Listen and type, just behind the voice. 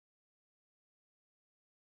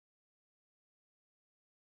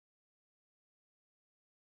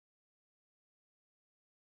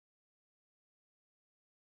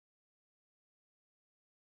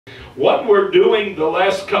what we're doing the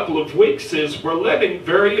last couple of weeks is we're letting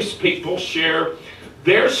various people share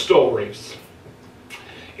their stories.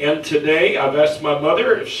 And today I've asked my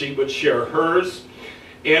mother if she would share hers.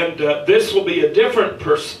 And this will be a different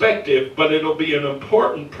perspective, but it'll be an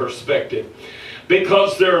important perspective.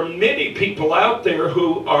 Because there are many people out there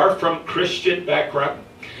who are from Christian background,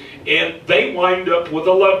 and they wind up with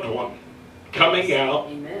a loved one coming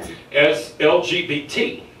out as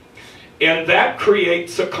LGBT. And that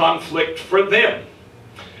creates a conflict for them.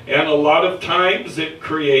 And a lot of times it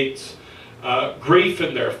creates grief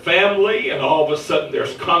in their family, and all of a sudden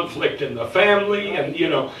there's conflict in the family, and you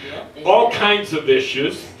know, all kinds of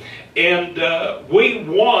issues. And we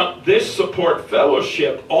want this support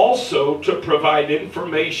fellowship also to provide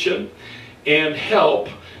information and help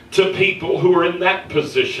to people who are in that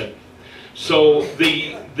position. So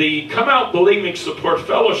the Come Out Believing Support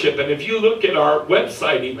Fellowship, and if you look at our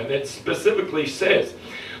website even, it specifically says,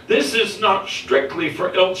 this is not strictly for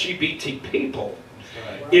LGBT people.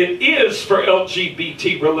 It is for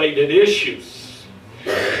LGBT related issues.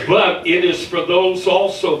 But it is for those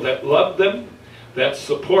also that love them, that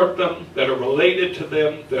support them, that are related to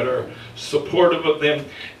them, that are supportive of them.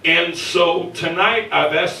 And so tonight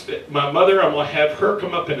I've asked my mother, I'm going to have her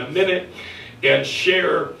come up in a minute and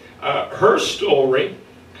share her story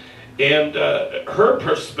and her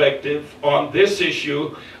perspective on this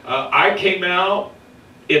issue. I came out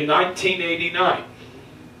in 1989.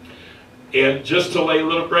 And just to lay a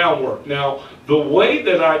little groundwork. Now, the way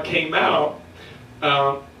that I came out,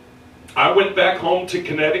 I went back home to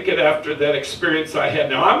Connecticut after that experience I had.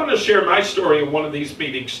 Now, I'm going to share my story in one of these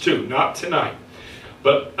meetings too, not tonight,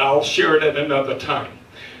 but I'll share it at another time.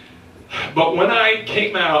 But when I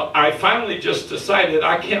came out, I finally just decided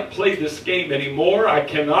I can't play this game anymore. I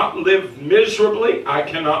cannot live miserably. I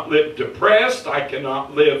cannot live depressed. I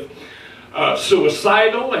cannot live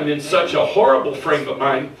suicidal and in such a horrible frame of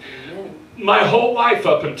mind. My whole life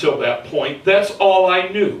up until that point, that's all I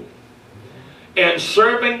knew. And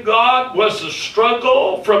serving God was a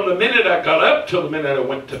struggle from the minute I got up till the minute I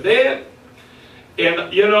went to bed.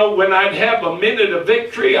 And, you know, when I'd have a minute of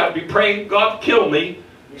victory, I'd be praying, God, kill me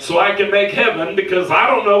so I can make heaven, because I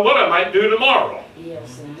don't know what I might do tomorrow.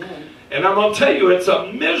 Yes, amen. And I'm going to tell you, it's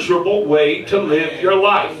a miserable way to live your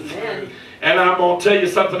life. Amen. And I'm going to tell you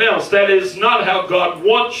something else. That is not how God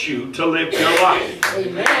wants you to live your life.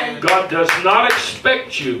 Amen. God does not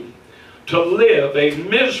expect you to live a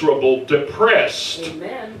miserable, depressed,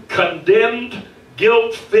 amen, condemned,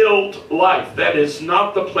 guilt-filled life. That is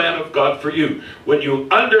not the plan of God for you. When you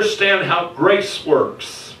understand how grace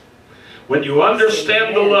works, when you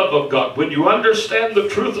understand the love of God, when you understand the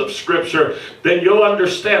truth of Scripture, then you'll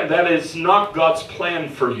understand that is not God's plan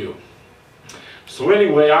for you. So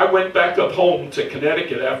anyway, I went back up home to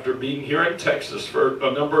Connecticut after being here in Texas for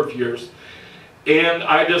a number of years. And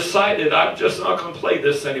I decided I'm just not going to play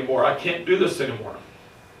this anymore. I can't do this anymore.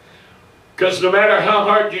 Because no matter how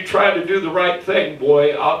hard you try to do the right thing,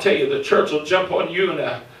 boy, I'll tell you, the church will jump on you in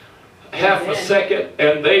a half a second.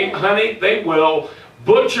 And honey, they will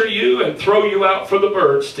butcher you and throw you out for the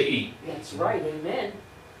birds to eat. That's right, amen.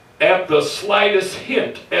 At the slightest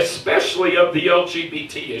hint, especially of the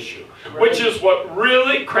LGBT issue, right, which is what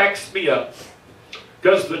really cracks me up.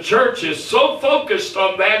 Because the church is so focused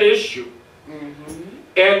on that issue,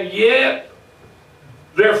 and yet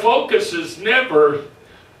their focus is never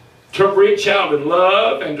to reach out in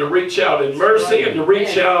love and to reach out in mercy and to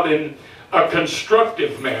reach out in a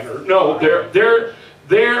constructive manner. No, their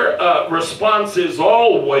response is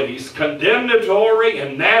always condemnatory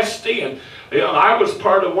and nasty. And you know, I was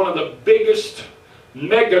part of one of the biggest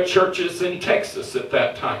mega churches in Texas at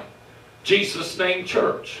that time, Jesus Name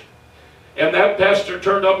Church. And that pastor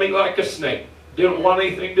turned on me like a snake. Didn't want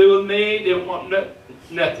anything to do with me, didn't want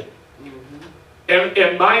nothing.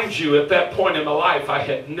 And mind you, at that point in my life, I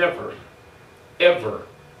had never, ever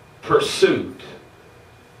pursued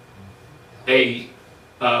a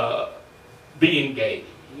being gay.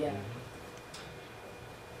 Yeah.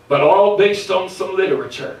 But all based on some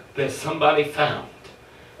literature that somebody found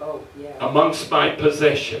amongst my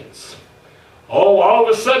possessions. Oh, all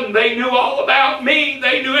of a sudden they knew all about me.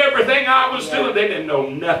 They knew everything I was doing. They didn't know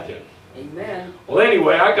nothing. Amen. Well,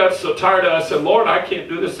 anyway, I got so tired of it, I said, Lord, I can't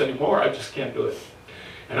do this anymore. I just can't do it.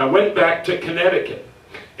 And I went back to Connecticut.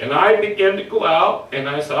 And I began to go out, and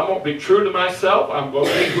I said, I'm going to be true to myself. I'm going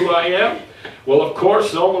to be who I am. Well, of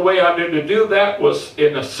course, the only way I knew to do that was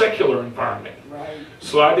in a secular environment. Right.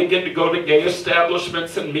 So I began to go to gay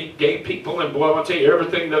establishments and meet gay people. And boy, I want to tell you,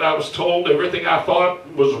 everything that I was told, everything I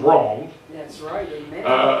thought was wrong. That's right,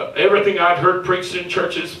 amen. Everything I'd heard preached in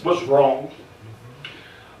churches was wrong.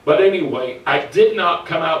 But anyway, I did not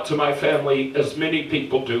come out to my family as many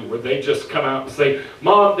people do, where they just come out and say,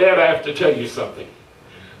 Mom, Dad, I have to tell you something.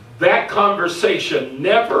 That conversation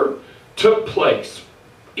never took place,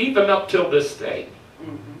 even up till this day.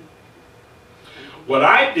 What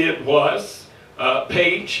I did was,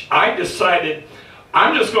 Paige, I decided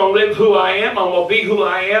I'm just going to live who I am. I'm going to be who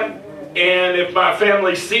I am. And if my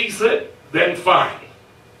family sees it, then fine.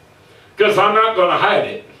 Because I'm not going to hide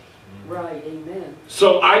it. Right, amen.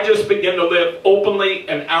 So I just began to live openly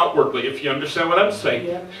and outwardly, if you understand what I'm saying.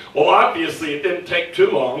 Yeah. Well, obviously, it didn't take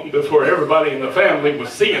too long before everybody in the family was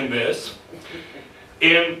seeing this.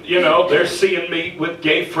 And, you know, they're seeing me with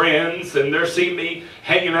gay friends, and they're seeing me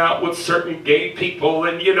hanging out with certain gay people,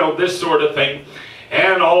 and, you know, this sort of thing.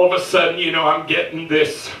 And all of a sudden, you know, I'm getting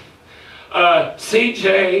this,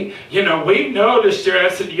 CJ, you know, we've noticed you. I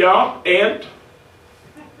said, yeah, and?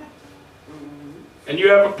 And you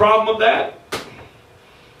have a problem with that?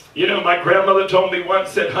 You know, my grandmother told me once,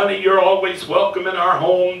 said, honey, you're always welcome in our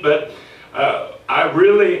home, but I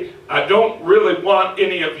don't really want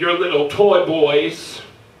any of your little toy boys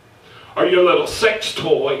or your little sex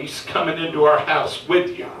toys coming into our house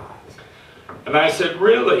with you. And I said,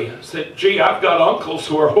 really? I said, gee, I've got uncles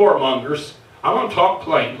who are whoremongers. I'm going to talk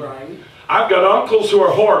plain. Right. I've got uncles who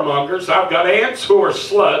are whoremongers. I've got aunts who are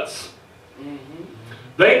sluts.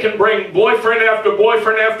 They can bring boyfriend after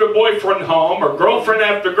boyfriend after boyfriend home, or girlfriend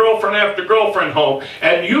after girlfriend after girlfriend home.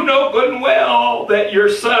 And you know good and well that your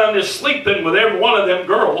son is sleeping with every one of them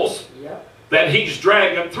girls that he's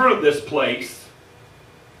dragging through this place.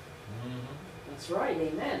 That's right,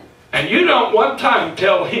 amen. And you don't one time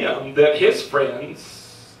tell him that his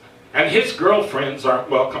friends and his girlfriends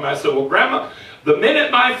aren't welcome. I said, well, Grandma, the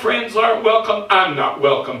minute my friends aren't welcome, I'm not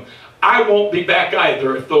welcome. I won't be back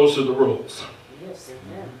either if those are the rules. Yes,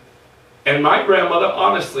 amen. And my grandmother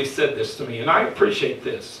honestly said this to me, and I appreciate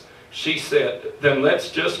this. She said, then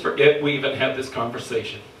let's just forget we even had this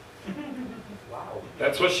conversation. Wow.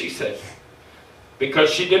 That's what she said.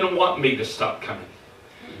 Because she didn't want me to stop coming.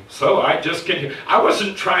 So I just continued. I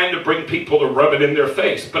wasn't trying to bring people to rub it in their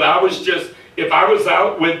face, but I was just, if I was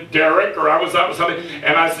out with Derek or I was out with somebody,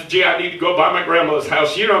 and I said, gee, I need to go by my grandmother's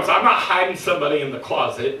house. You know, I'm not hiding somebody in the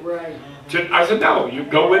closet. Right. I said, no, you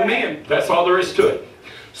go with me, and that's all there is to it.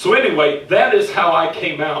 So anyway, that is how I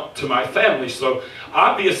came out to my family. So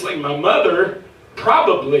obviously my mother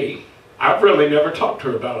probably, I've really never talked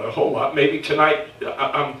to her about it a whole lot. Maybe tonight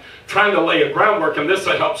I'm trying to lay a groundwork, and this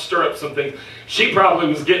will help stir up some things. She probably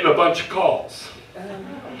was getting a bunch of calls.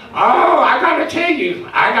 Oh, I got to tell you,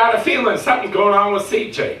 I got a feeling something's going on with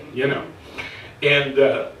CJ, you know.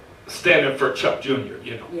 And standing for Chuck Jr.,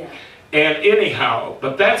 you know. Yeah. And anyhow,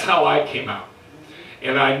 but that's how I came out.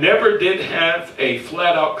 And I never did have a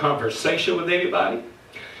flat-out conversation with anybody.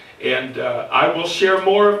 And I will share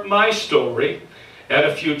more of my story at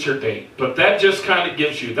a future date. But that just kind of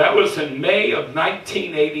gives you, that was in May of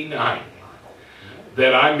 1989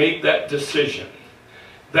 that I made that decision.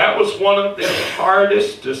 That was one of the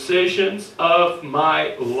hardest decisions of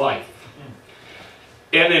my life.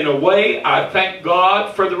 And in a way, I thank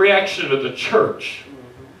God for the reaction of the church.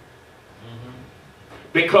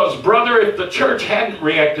 Because, brother, if the church hadn't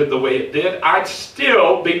reacted the way it did, I'd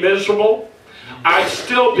still be miserable. I'd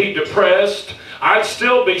still be depressed. I'd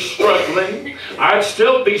still be struggling. I'd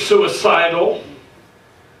still be suicidal.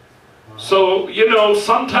 So, you know,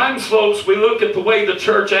 sometimes, folks, we look at the way the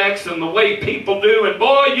church acts and the way people do, and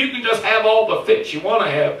boy, you can just have all the fits you want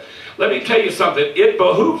to have. Let me tell you something. It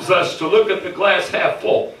behooves us to look at the glass half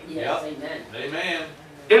full. Yes, amen. Amen.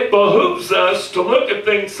 It behooves us to look at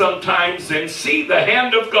things sometimes and see the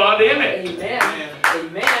hand of God in it. Amen.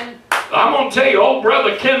 Amen. I'm going to tell you, old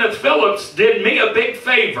brother Kenneth Phillips did me a big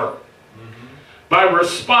favor by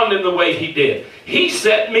responding the way he did. He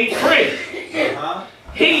set me free.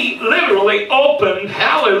 He literally opened,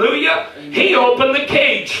 hallelujah, he opened the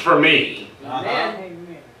cage for me.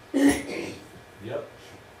 Amen. Yep.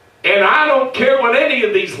 And I don't care what any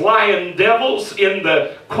of these lying devils in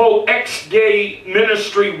the, quote, ex-gay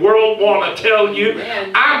ministry world want to tell you.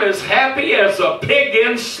 Amen. I'm as happy as a pig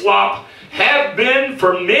in slop, have been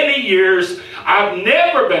for many years. I've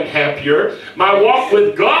never been happier. My walk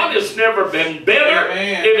with God has never been better.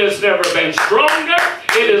 Amen. It has never been stronger.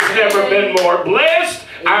 It has never been more blessed.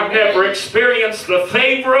 I've never experienced the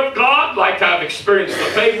favor of God like I've experienced the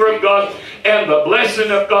favor of God, and the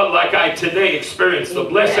blessing of God like I today experience the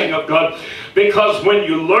blessing of God. Because when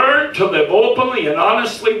you learn to live openly and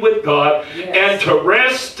honestly with God, and to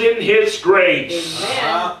rest in His grace,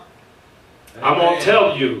 I'm going to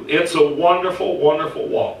tell you, it's a wonderful, wonderful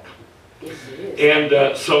walk. Yes, it is.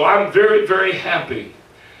 And so I'm very, very happy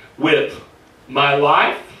with my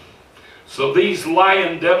life, So these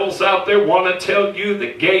lying devils out there want to tell you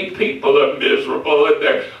that gay people are miserable.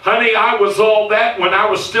 And honey, I was all that when I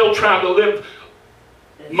was still trying to live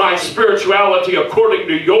my spirituality according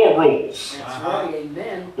to your rules. That's right,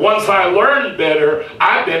 amen. Once I learned better,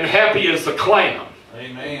 I've been happy as a clam.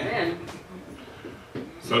 Amen.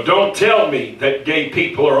 So don't tell me that gay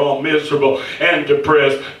people are all miserable and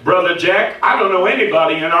depressed. Brother Jack, I don't know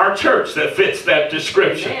anybody in our church that fits that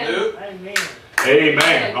description. Amen.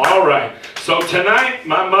 Amen. All right. So tonight,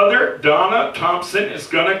 my mother, Donna Thompson, is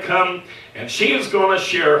going to come and she is going to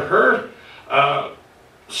share her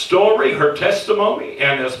story, her testimony.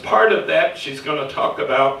 And as part of that, she's going to talk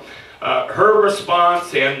about her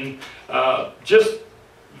response and just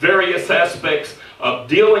various aspects of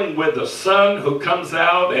dealing with a son who comes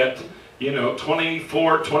out at,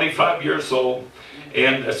 24, 25 years old,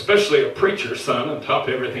 and especially a preacher's son on top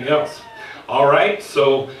of everything else. All right,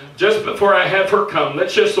 so just before I have her come,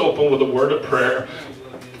 let's just open with a word of prayer.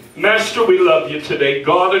 Master, we love you today,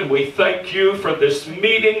 God, and we thank you for this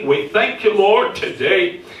meeting. We thank you, Lord,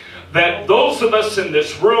 today that those of us in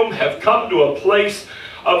this room have come to a place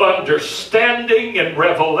of understanding and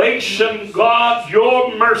revelation. God,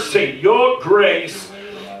 your mercy, your grace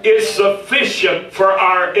is sufficient for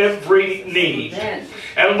our every need.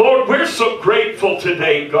 And Lord, we're so grateful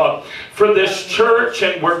today, God, for this church,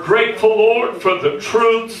 and we're grateful, Lord, for the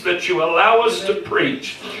truths that you allow us to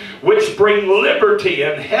preach, which bring liberty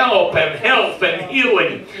and help and health and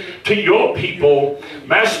healing to your people.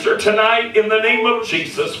 Master, tonight, in the name of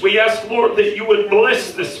Jesus, we ask, Lord, that you would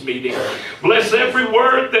bless this meeting. Bless every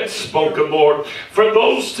word that's spoken, Lord. For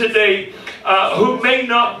those today who may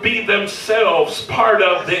not be themselves part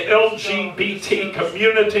of the LGBT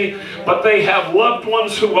community, but they have loved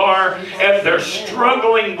ones who are, and they're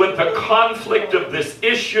struggling with the conflict of this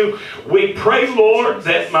issue, we pray, Lord,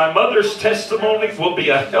 that my mother's testimony will be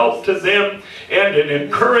a help to them and an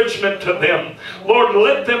encouragement to them. Lord,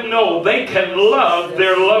 let them know they can love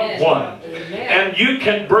their loved one. And you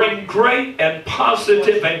can bring great and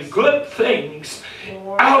positive and good things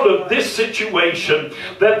out of this situation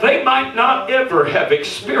that they might not ever have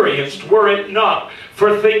experienced were it not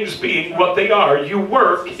for things being what they are. You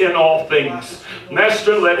work in all things.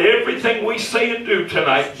 Master, let everything we say and do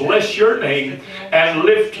tonight bless your name and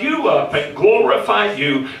lift you up and glorify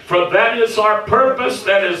you, for that is our purpose,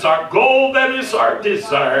 that is our goal, that is our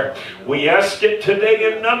desire. We ask it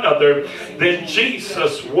today in none other than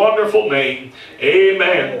Jesus' wonderful name.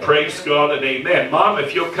 Amen. Praise God and amen. Mom,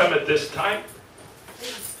 if you'll come at this time.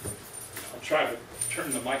 I'll try to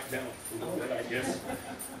turn the mic down a little bit, I guess.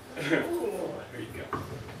 There you go.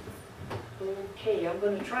 Okay, I'm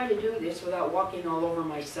going to try to do this without walking all over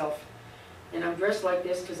myself. And I'm dressed like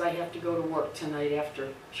this because I have to go to work tonight after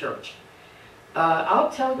church.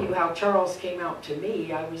 I'll tell you how Charles came out to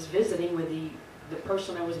me. I was visiting with the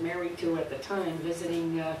person I was married to at the time,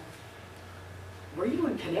 visiting, were you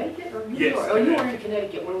in Connecticut or New York? Oh, you were in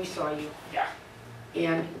Connecticut when we saw you. Yeah.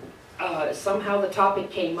 And somehow the topic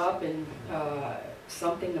came up, and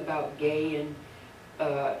something about gay, and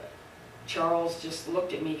Charles just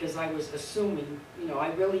looked at me because I was assuming,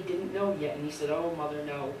 I really didn't know yet. And he said, "Oh, Mother,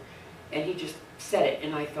 no." And he just said it,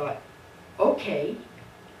 and I thought, okay.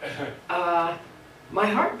 My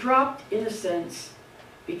heart dropped in a sense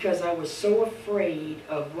because I was so afraid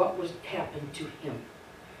of what would happen to him.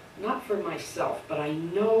 Not for myself, but I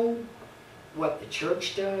know what the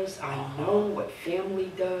church does. I know what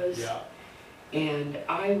family does. Yeah. And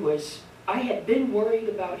I had been worried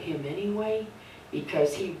about him anyway,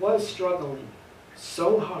 because he was struggling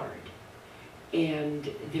so hard.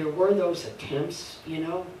 And there were those attempts,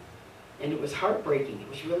 and it was heartbreaking. It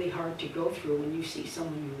was really hard to go through when you see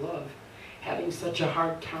someone you love having such a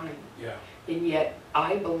hard time. Yeah. And yet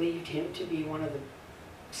I believed him to be one of the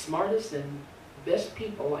smartest and best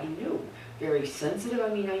people I knew. Very sensitive. I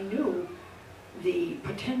mean, I knew the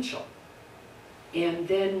potential. And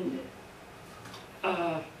then,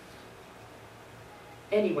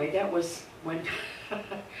 anyway, that was when,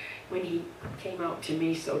 when he came out to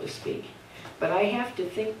me, so to speak. But I have to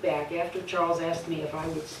think back, after Charles asked me if I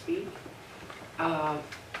would speak,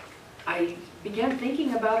 I began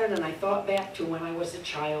thinking about it, and I thought back to when I was a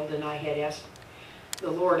child, and I had asked the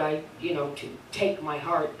Lord, to take my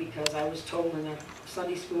heart, because I was told in a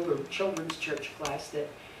Sunday school or children's church class that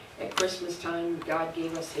at Christmas time, God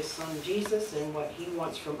gave us His Son Jesus, and what He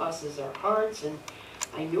wants from us is our hearts. And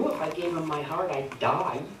I knew if I gave Him my heart, I'd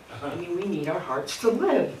die. I mean, we need our hearts to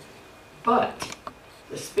live. But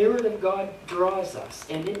the Spirit of God draws us,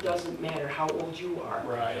 and it doesn't matter how old you are.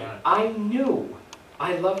 Right. I knew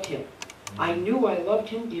I loved Him. I knew I loved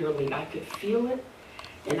Him dearly. I could feel it.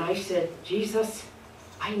 And I said, Jesus,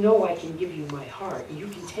 I know I can give you my heart. You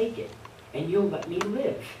can take it, and you'll let me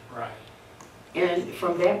live. Right. And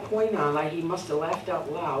from that point on, he must have laughed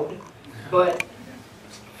out loud, but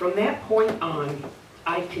from that point on,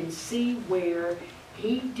 I can see where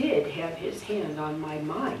he did have his hand on my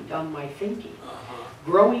mind, on my thinking.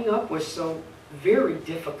 Growing up was so very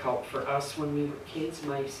difficult for us when we were kids,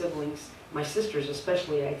 my siblings, my sisters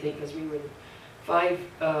especially, I think, because we were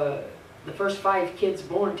the first 5 kids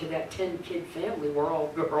born to that 10-kid family were all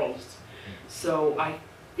girls. So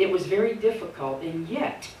it was very difficult, and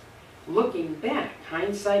yet, looking back,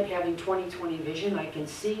 hindsight having 20/20 vision, I can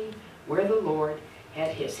see where the Lord had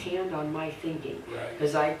his hand on my thinking.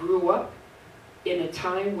 Because I grew up in a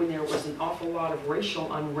time when there was an awful lot of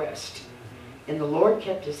racial unrest. And the Lord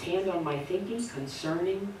kept his hand on my thinking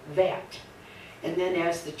concerning that. And then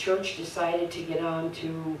as the church decided to get on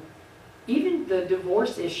to even the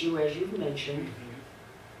divorce issue, as you've mentioned,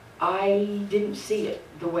 I didn't see it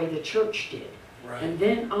the way the church did. Right. And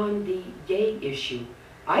then on the gay issue,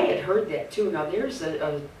 I had heard that too. Now there's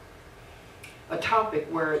a topic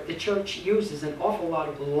where the church uses an awful lot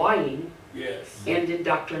of lying and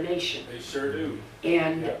indoctrination. They sure do.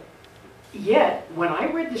 And yet, when I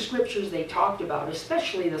read the scriptures they talked about,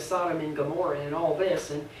 especially the Sodom and Gomorrah and all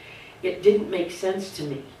this, and it didn't make sense to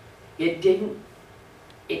me. It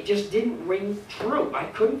just didn't ring true. I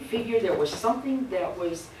couldn't figure there was something that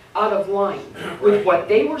was out of line with what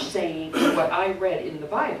they were saying and what I read in the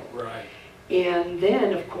Bible. Right. And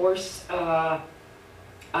then, of course,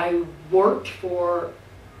 I worked for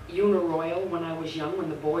Uniroyal when I was young, when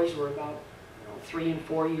the boys were about 3 and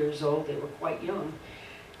 4 years old. They were quite young.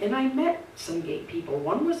 And I met some gay people.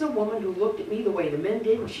 One was a woman who looked at me the way the men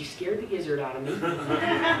did, and she scared the gizzard out of me.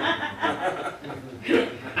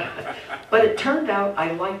 But it turned out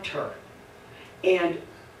I liked her. And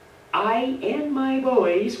I and my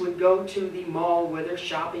boys would go to the mall with her,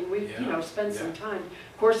 shopping. We'd, spend some time.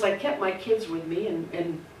 Of course, I kept my kids with me,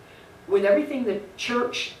 and with everything the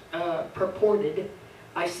church purported,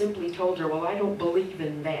 I simply told her, well, I don't believe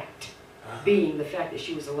in that. Being the fact that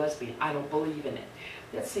she was a lesbian, I don't believe in it.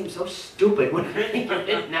 That seems so stupid when I think of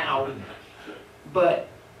it now. But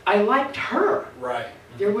I liked her. Right.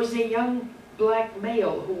 There was a young black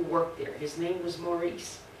male who worked there. His name was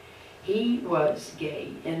Maurice. He was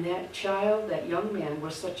gay, and that child, that young man,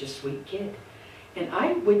 was such a sweet kid. And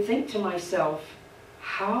I would think to myself,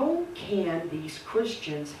 how can these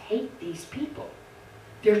Christians hate these people?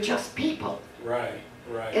 They're just people. Right,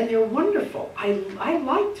 right. And they're wonderful. I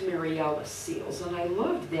liked Mary Alice Seals, and I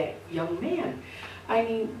loved that young man. I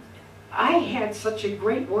mean, I had such a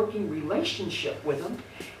great working relationship with them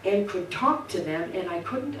and could talk to them, and I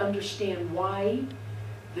couldn't understand why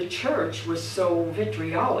the church was so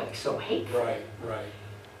vitriolic, so hateful. Right, right.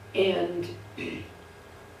 And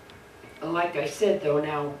like I said, though,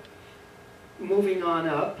 now moving on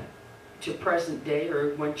up to present day,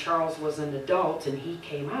 or when Charles was an adult and he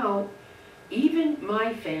came out, even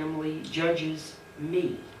my family judges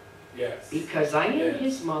me. Yes. Because I am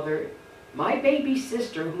his mother. My baby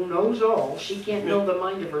sister, who knows all, she can't know the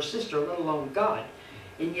mind of her sister, let alone God.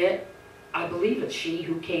 And yet, I believe it's she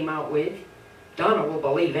who came out with, Donna will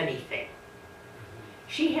believe anything.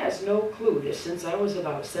 She has no clue that since I was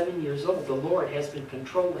about 7 years old, the Lord has been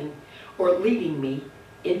controlling or leading me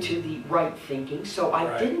into the right thinking. So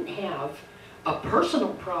I didn't have a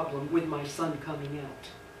personal problem with my son coming out.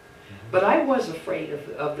 But I was afraid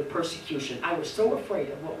of the persecution. I was so afraid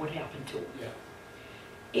of what would happen to him. Yeah.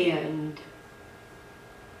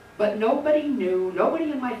 But nobody knew,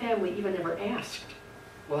 nobody in my family even ever asked,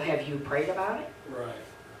 well, have you prayed about it? Right.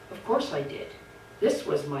 Of course I did. This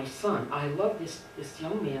was my son. I love this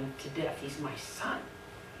young man to death. He's my son.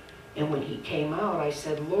 And when he came out, I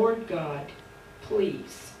said, Lord God,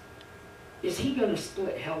 please, is he going to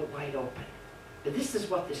split hell wide open? But this is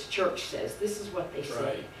what this church says. This is what they say.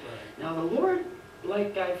 Right. Now the Lord,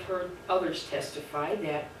 like I've heard others testify,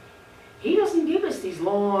 that he doesn't give us these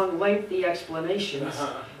long, lengthy explanations.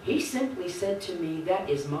 He simply said to me, that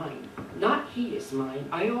is mine. Not he is mine.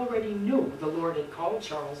 I already knew the Lord had called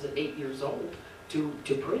Charles at 8 years old to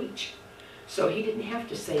preach. So he didn't have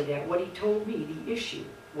to say that. What he told me, the issue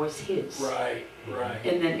was his. Right, right.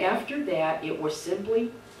 And then after that, it was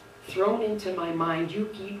simply thrown into my mind, you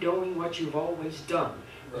keep doing what you've always done.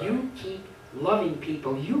 Right. You keep loving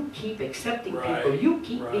people. You keep accepting Right. people. You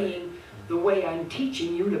keep Right. being the way I'm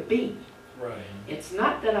teaching you to be. Right. It's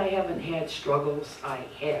not that I haven't had struggles. I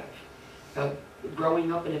have.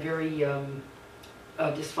 Growing up in a very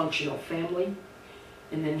dysfunctional family,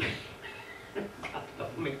 and then God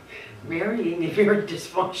help me, marrying a very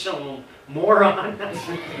dysfunctional moron.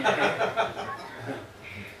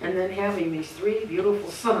 and then having these 3 beautiful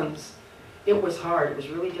sons, it was hard. It was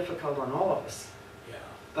really difficult on all of us.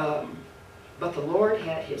 Yeah. But the Lord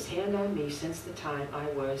had his hand on me since the time I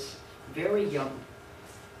was very young.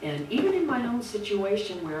 And even in my own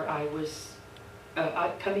situation where I was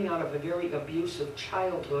coming out of a very abusive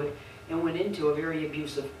childhood and went into a very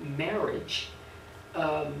abusive marriage,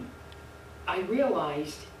 I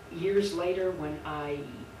realized years later when I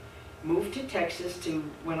moved to Texas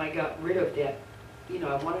when I got rid of that,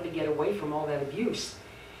 I wanted to get away from all that abuse.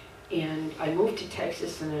 And I moved to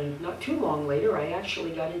Texas, and then not too long later, I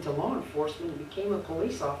actually got into law enforcement and became a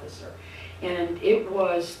police officer. And it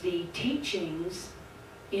was the teachings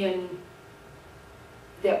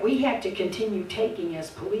that we had to continue taking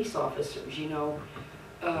as police officers. We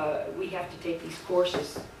have to take these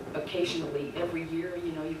courses occasionally every year.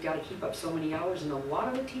 You've got to keep up so many hours, and a lot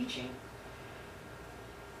of the teaching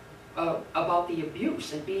about the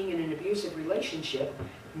abuse and being in an abusive relationship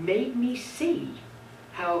made me see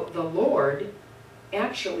how the Lord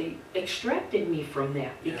actually extracted me from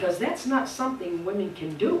that, because that's not something women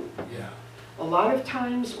can do. Yeah. A lot of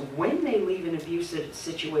times when they leave an abusive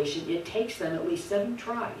situation, it takes them at least 7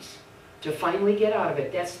 tries to finally get out of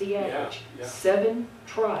it. That's the average. Yeah. 7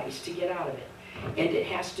 tries to get out of it. And it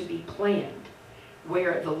has to be planned.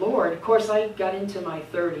 Where the Lord, of course, I got into my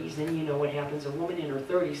 30s, and you know what happens. A woman in her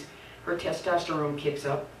 30s, her testosterone kicks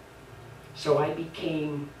up. So I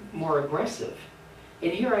became more aggressive.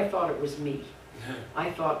 And here I thought it was me. I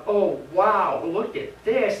thought, oh, wow, look at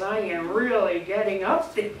this. I am really getting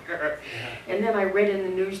up there. And then I read in the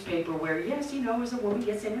newspaper where, yes, as a woman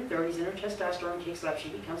gets in her 30s and her testosterone kicks up, she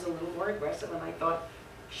becomes a little more aggressive. And I thought,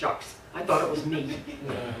 shucks, I thought it was me.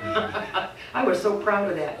 I was so proud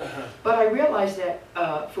of that. But I realized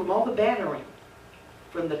that from all the battering,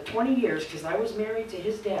 from the 20 years, because I was married to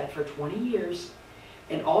his dad for 20 years,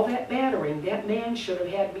 and all that battering, that man should have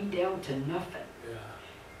had me down to nothing.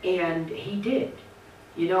 And he did.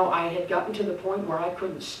 I had gotten to the point where I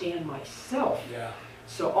couldn't stand myself. Yeah.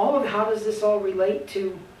 So how does this all relate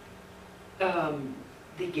to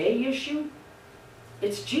the gay issue?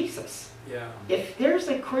 It's Jesus. Yeah. If there's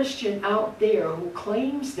a Christian out there who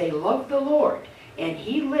claims they love the Lord and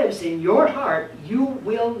he lives in your heart, you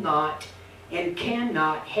will not and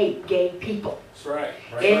cannot hate gay people. That's right.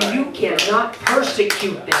 And you cannot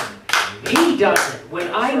persecute them. He doesn't.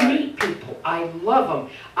 When I meet people, I love them.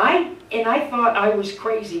 I thought I was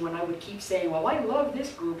crazy when I would keep saying, well, I love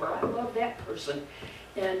this group or I love that person.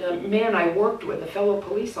 And a man I worked with, a fellow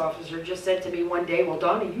police officer, just said to me one day, well,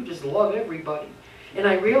 Donna, you just love everybody. And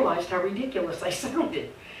I realized how ridiculous I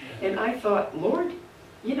sounded. And I thought, Lord,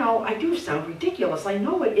 I do sound ridiculous. I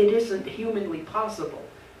know it isn't humanly possible.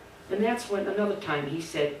 And that's when another time he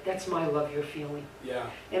said, that's my love you're feeling. Yeah.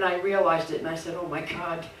 And I realized it, and I said, oh my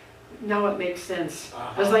God, now it makes sense.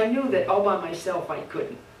 Because I knew that all by myself I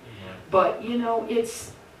couldn't. But,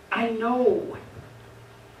 I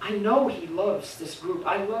know he loves this group.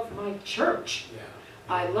 I love my church.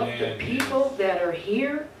 Yeah. I love the people that are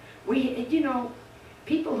here.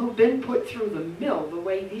 People who've been put through the mill the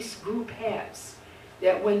way this group has,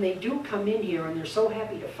 that when they do come in here and they're so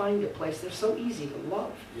happy to find a place, they're so easy to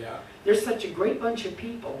love. Yeah. There's such a great bunch of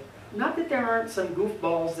people. Not that there aren't some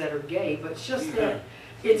goofballs that are gay, but it's just that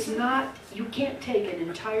it's not, you can't take an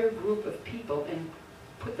entire group of people and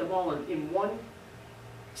put them all in one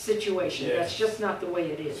situation. Yes. That's just not the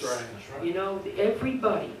way it is. That's right. That's right.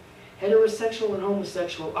 Everybody, heterosexual and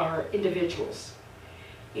homosexual, are individuals.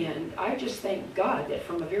 And I just thank God that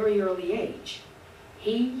from a very early age,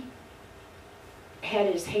 he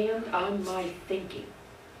had his hand on my thinking.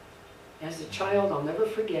 As a child, I'll never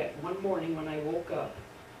forget, one morning when I woke up,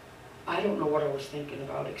 I don't know what I was thinking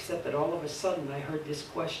about, except that all of a sudden I heard this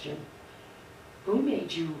question, who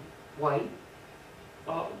made you white?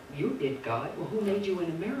 Oh, you did, God. Well, who made you an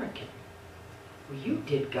American? Well, you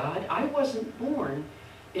did, God. I wasn't born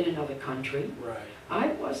in another country. Right. I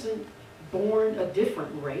wasn't born a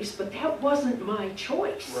different race, but that wasn't my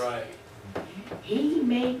choice. Right. He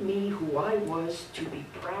made me who I was to be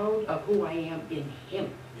proud of who I am in him.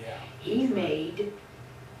 Yeah. He made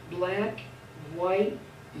black, white,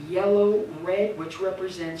 yellow, red, which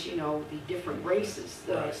represents, the different races,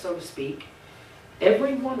 so to speak.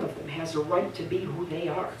 Every one of them has a right to be who they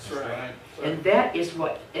are. That's right. And that is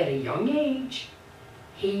what, at a young age,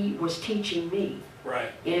 he was teaching me.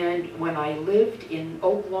 Right. And when I lived in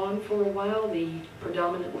Oak Lawn for a while, the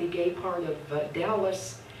predominantly gay part of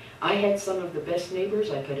Dallas, I had some of the best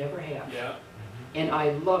neighbors I could ever have. Yeah. And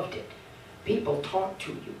I loved it. People talk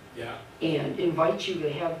to you. Yeah. And invite you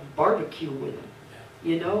to have barbecue with them.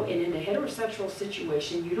 Yeah. And in a heterosexual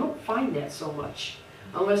situation, you don't find that so much.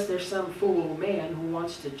 unless there's some fool man who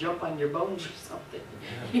wants to jump on your bones or something.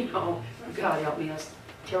 You know, God help me, that's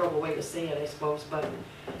a terrible way to say it, I suppose, but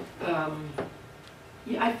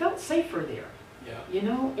yeah, I felt safer there. Yeah. You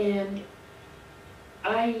know, and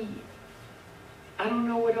I don't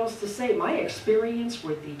know what else to say. My experience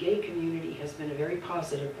with the gay community has been a very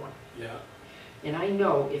positive one. Yeah. And I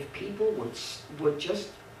know if people would just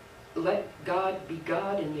let God be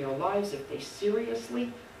God in their lives, if they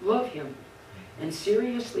seriously love Him and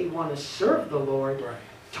seriously want to serve the Lord, Right.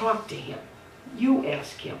 talk to Him. You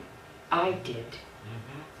ask Him. I did.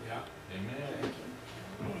 Yeah. Amen.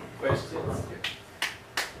 Questions?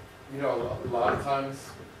 You know, a lot of times,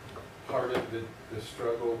 part of the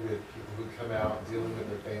struggle with people who come out dealing with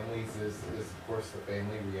their families is of course the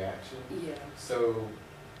family reaction. Yeah. So,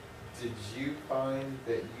 did you find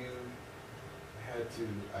that you had to,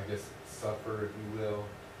 I guess, suffer, if you will,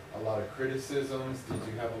 a lot of criticisms? Did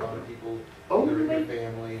you have a lot of people that were in your Only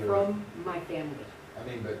family? from my family. I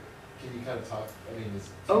mean, but can you kind of talk, I mean, is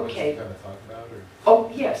Okay. kind of talk about, or? Oh,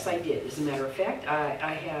 yes, I did. As a matter of fact,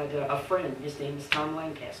 I had a friend, his name is Tom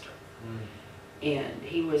Lancaster. And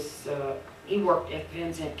he was, he worked at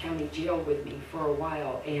Van Zandt County Jail with me for a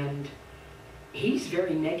while, and he's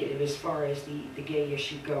very negative as far as the gay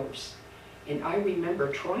issue goes. And I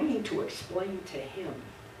remember trying to explain to him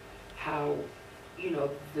how, you know,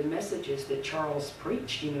 the messages that Charles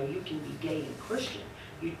preached, you know, you can be gay and Christian.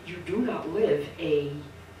 You do not live a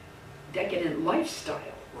decadent lifestyle.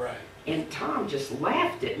 Right. And Tom just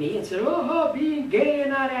laughed at me and said, oh, being gay and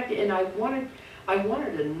not acting. And I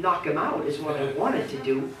wanted to knock him out is what I wanted to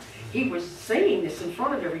do. He was saying this in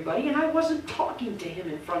front of everybody, and I wasn't talking to him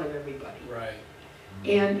in front of everybody. Right.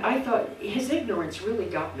 And I thought, his ignorance really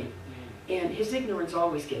got me. And his ignorance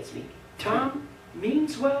always gets me. Tom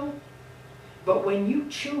means well, but when you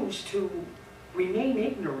choose to remain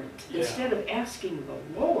ignorant instead of asking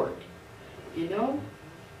the Lord, you know,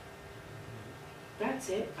 that's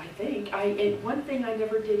it, I think. And one thing I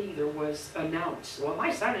never did either was announce, well,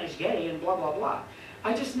 my son is gay and blah, blah, blah.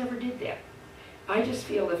 I just never did that. I just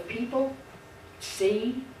feel if people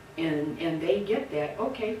see and they get that,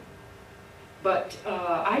 okay. But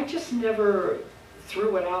I just never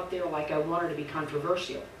threw it out there like I wanted to be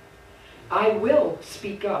controversial. I will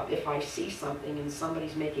speak up if I see something and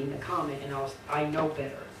somebody's making the comment and I know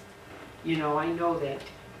better. You know, I know that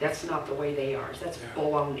that's not the way they are. That's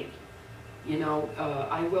baloney. You know,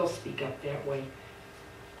 I will speak up that way.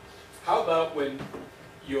 How about when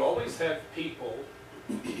you always have people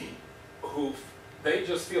who they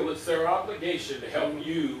just feel it's their obligation to help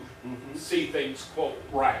you see things, quote,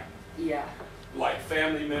 right. Yeah. Like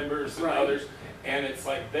family members and Right. others. And it's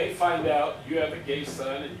like they find out you have a gay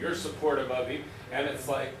son and you're supportive of him. And it's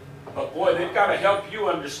like, but boy, they've got to help you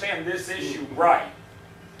understand this issue right.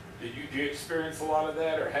 Do you experience a lot of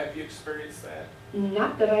that, or have you experienced that?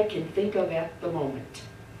 Not that I can think of at the moment.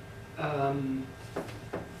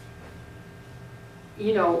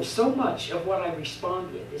 You know, so much of what I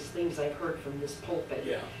respond with is things I've heard from this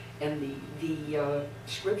pulpit and the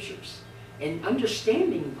scriptures, and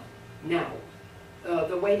understanding them now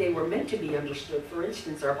the way they were meant to be understood. For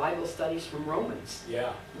instance, our Bible studies from Romans,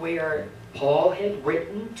 where Paul had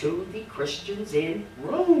written to the Christians in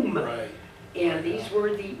Rome. Right. And these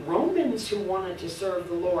were the Romans who wanted to serve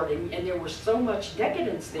the Lord, and there was so much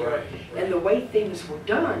decadence there, and the way things were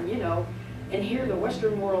done, you know. And here the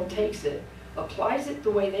Western world takes it, applies it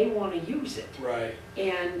the way they want to use it. Right.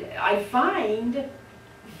 And I find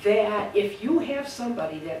that if you have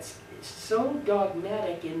somebody that's so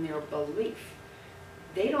dogmatic in their belief,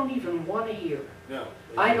 they don't even want to hear. No.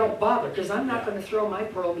 I don't bother, because I'm not going to throw my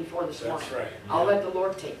pearl before the swine. That's right. I'll let the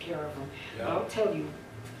Lord take care of them. Yeah. I'll tell you,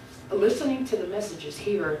 listening to the messages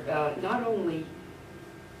here, not only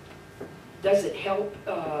does it help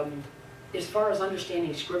as far as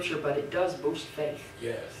understanding Scripture, but it does boost faith.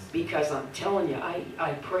 Yes. Because I'm telling you,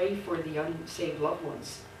 I pray for the unsaved loved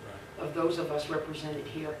ones of those of us represented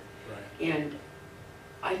here. Right. And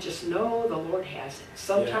I just know the Lord has it.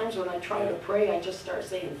 Sometimes when I try to pray, I just start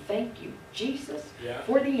saying, thank you, Jesus,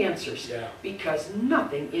 for the answers. Yeah. Because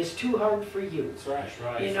nothing is too hard for you. That's right. That's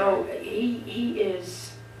right. You know, he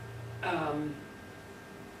is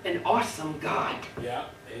an awesome God. Yeah.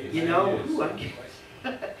 You know, It is.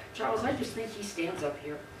 ooh, Charles, I just think he stands up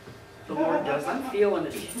here. The Lord does. I'm feeling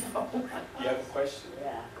it. You know? You have a question?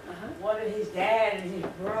 Yeah. Uh-huh. What did his dad and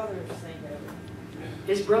his brothers think of him?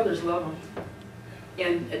 His brothers love him.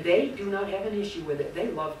 And they do not have an issue with it. They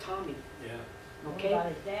love Tommy. Yeah. What Okay? about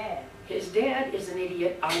his dad? His dad is an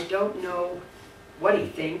idiot. I don't know what he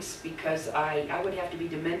thinks, because I would have to be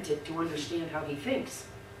demented to understand how he thinks.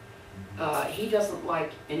 He doesn't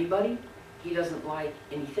like anybody. He doesn't like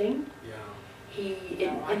anything. Yeah.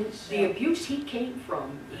 In the abuse he came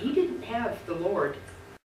from, he didn't have the Lord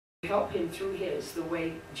help him through the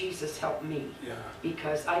way Jesus helped me. Yeah.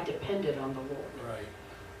 Because I depended on the Lord. Right.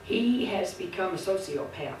 He has become a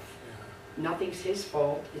sociopath. Yeah. Nothing's his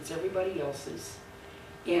fault, it's everybody else's.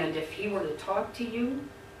 And if he were to talk to you,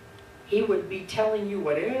 he would be telling you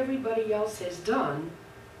what everybody else has done,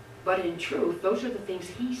 but in truth, those are the things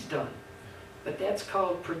he's done. But that's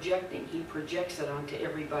called projecting. He projects it onto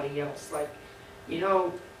everybody else. Like, you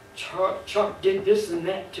know, Chuck did this and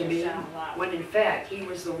that to me, when in fact, he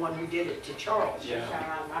was the one who did it to Charles. Yeah.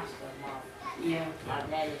 Yeah.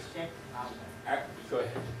 Go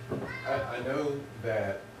ahead. I know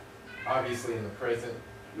that obviously in the present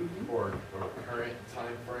or current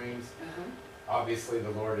time frames, obviously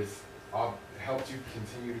the Lord has helped you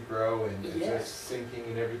continue to grow and just sinking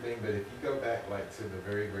and everything, but if you go back like to the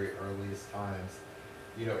very, very earliest times,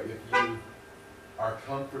 you know, if you are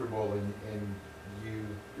comfortable and you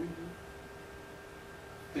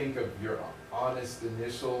think of your honest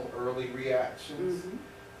initial early reactions,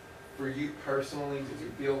 for you personally, did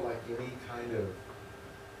you feel like any kind of,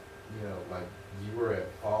 you know, like you were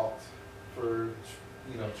at fault for,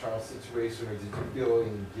 you know, Charles' situation, or did you feel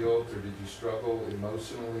any guilt, or did you struggle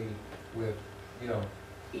emotionally with, you know?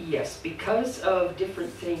 Yes, because of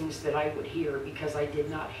different things that I would hear, because I did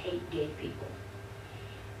not hate gay people.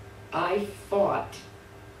 I thought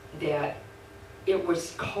that it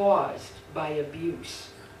was caused by abuse.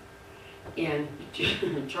 And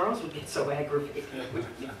Charles would get so aggravated.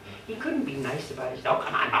 He couldn't be nice about it. Oh,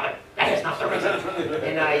 come on, mother, that is not the reason.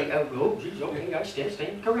 And oh, geez, okay, I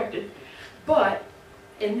stand corrected. But,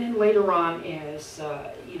 and then later on, as,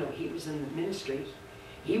 you know, he was in the ministry,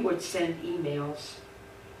 he would send emails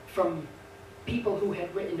from people who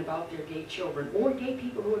had written about their gay children, or gay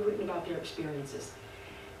people who had written about their experiences.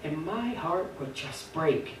 And my heart would just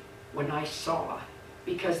break when I saw,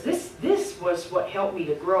 because this was what helped me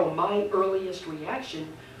to grow. My earliest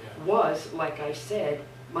reaction was, like I said,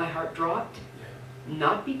 my heart dropped.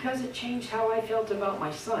 Not because it changed how I felt about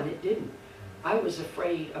my son, it didn't. I was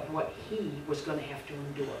afraid of what he was going to have to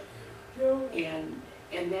endure.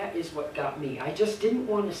 And that is what got me. I just didn't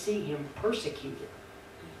want to see him persecuted.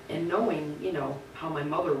 And knowing, you know, how my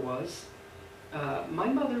mother was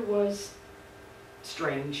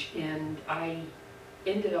strange, and I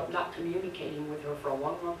ended up not communicating with her for a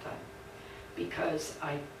long, long time because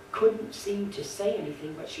I couldn't seem to say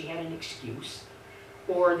anything, but she had an excuse,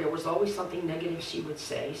 or there was always something negative she would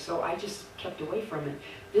say, so I just kept away from it.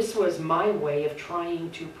 This was my way of trying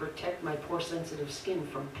to protect my poor sensitive skin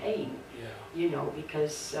from pain, you know,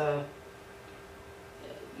 because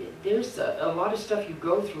there's a lot of stuff you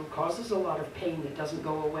go through causes a lot of pain that doesn't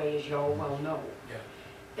go away, as y'all well know.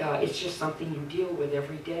 It's just something you deal with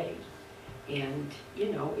every day. And,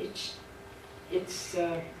 you know, it's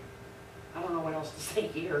I don't know what else to say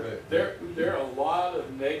here. There are a lot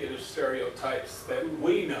of negative stereotypes that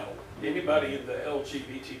we know, anybody in the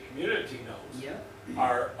LGBT community knows,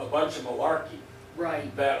 are a bunch of malarkey.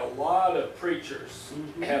 Right. That a lot of preachers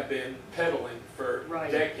have been peddling for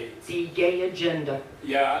decades. The gay agenda.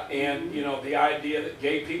 Yeah, and you know, the idea that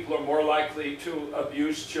gay people are more likely to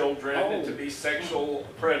abuse children and to be sexual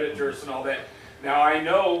predators and all that. Now, I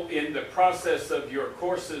know in the process of your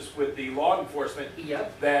courses with the law enforcement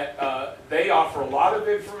that they offer a lot of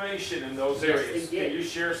information in those areas. Can you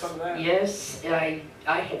share some of that? Yes, I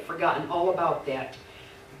had forgotten all about that.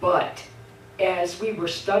 But as we were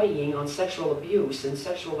studying on sexual abuse and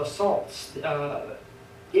sexual assaults,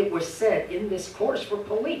 it was said in this course for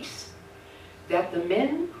police that the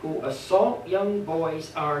men who assault young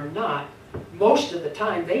boys are not, most of the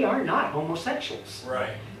time, they are not homosexuals.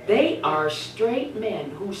 Right. They are straight men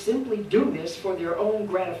who simply do this for their own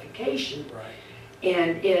gratification. Right.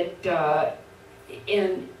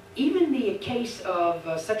 And even the case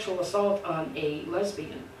of sexual assault on a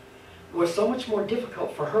lesbian was so much more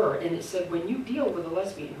difficult for her. And it said, when you deal with a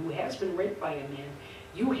lesbian who has been raped by a man,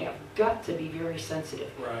 you have got to be very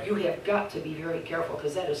sensitive. Right. You have got to be very careful,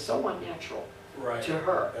 because that is so unnatural to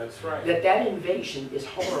her. That's right. That invasion is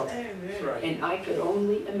horrible. That's right. And I could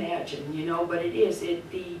only imagine, you know, but it is.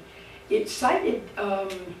 It cited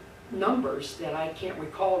numbers that I can't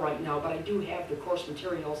recall right now, but I do have the course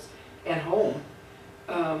materials at home.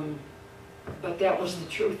 But that was the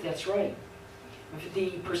truth, that's right. The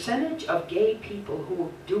percentage of gay people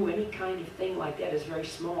who do any kind of thing like that is very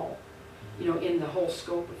small, you know, in the whole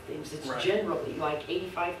scope of things. It's generally like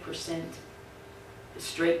 85%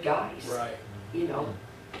 straight guys, you know,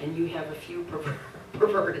 and you have a few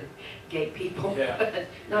perverted gay people, but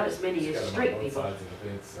not as many as straight people. Sides of the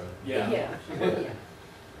fence, so. Yeah.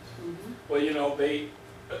 Well, you know,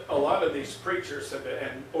 a lot of these preachers have been,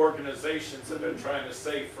 and organizations have been trying to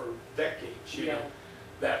say for decades, you know,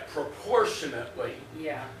 that proportionately,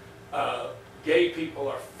 gay people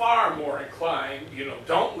are far more inclined, you know,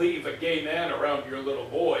 don't leave a gay man around your little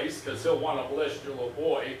boys because he'll want to molest your little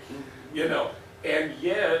boy, you know. And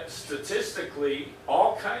yet, statistically,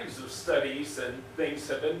 all kinds of studies and things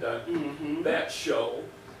have been done that show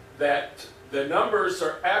that the numbers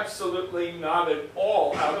are absolutely not at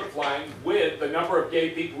all out of line with the number of gay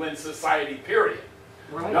people in society, period.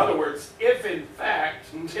 Right. In other words, if in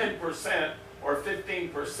fact 10% or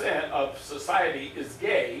 15% of society is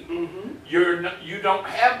gay, you don't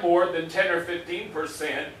have more than 10 or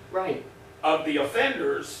 15% of the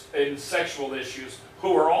offenders in sexual issues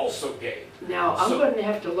who are also gay. Now, I'm going to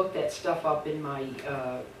have to look that stuff up in my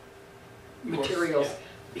materials,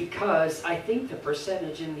 because I think the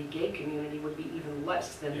percentage in the gay community would be even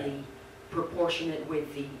less than the proportionate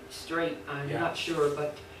with the straight. I'm not sure,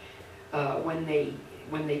 but when they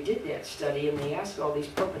did that study and they asked all these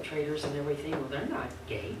perpetrators and everything, well, they're not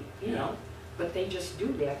gay, you know, but they just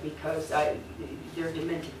do that because they're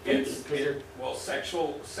demented thinking. Well,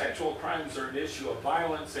 sexual crimes are an issue of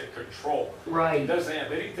violence and control. Right. It doesn't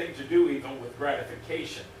have anything to do even with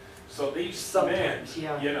gratification. So these men,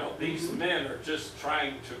 you know, these men are just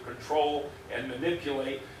trying to control and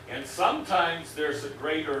manipulate, and sometimes there's a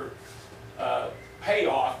greater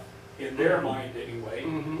payoff in their mind anyway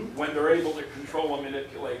when they're able to control and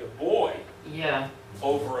manipulate a boy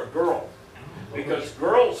over a girl. Because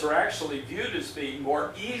girls are actually viewed as being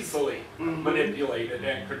more easily manipulated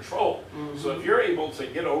and controlled. So if you're able to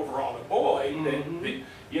get over on a boy, then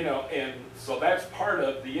you know, and so that's part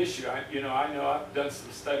of the issue. I know I've done some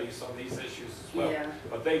studies on these issues as well.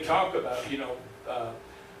 But they talk about, you know,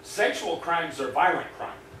 sexual crimes are violent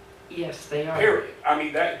crime. Yes, they are. Period. I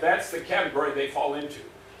mean, that's the category they fall into.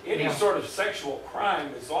 Any sort of sexual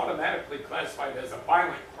crime is automatically classified as a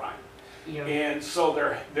violent crime. And so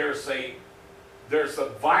there's a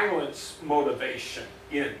violence motivation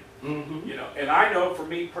in, you know, and I know for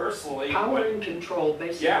me personally, power and control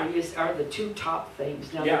basically are the two top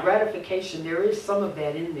things. Now the gratification, there is some of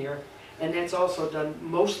that in there, and that's also done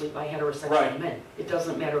mostly by heterosexual men. It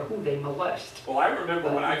doesn't matter who they molest. Well, I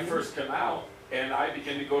remember when I first came out and I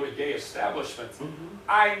began to go to gay establishments,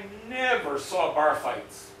 I never saw bar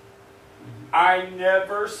fights. I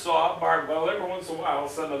never saw bar, well, every once in a while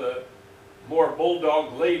some of the more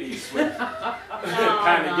bulldog ladies would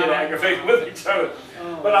kind of get aggravated with each other.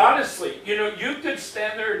 But honestly, you know, you could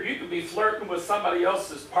stand there and you could be flirting with somebody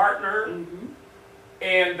else's partner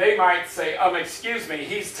and they might say, excuse me,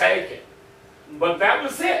 he's taken. But that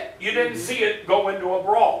was it. You didn't see it go into a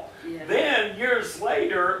brawl. Then years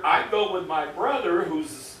later, I go with my brother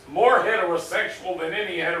who's more heterosexual than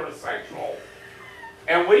any heterosexual,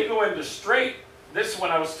 and we go into straight, this is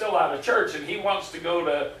when I was still out of church, and he wants to go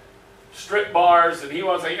to strip bars, and he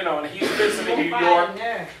wants to, you know, and he's visiting New York.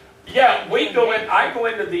 Yeah, we go in, I go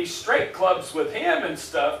into these straight clubs with him and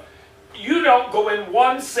stuff. You don't go in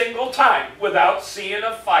one single time without seeing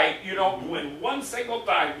a fight. You don't go in one single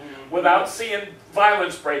time without seeing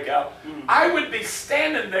violence break out. I would be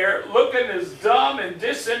standing there looking as dumb and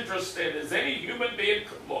disinterested as any human being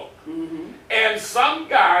could look. And some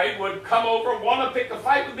guy would come over and want to pick a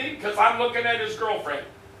fight with me because I'm looking at his girlfriend.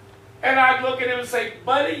 And I'd look at him and say,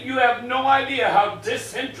 buddy, you have no idea how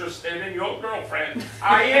disinterested in your girlfriend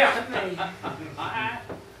I am.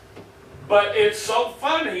 But it's so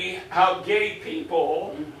funny how gay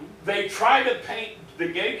people, they try to paint the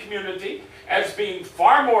gay community as being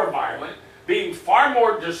far more violent, being far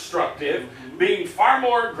more destructive, being far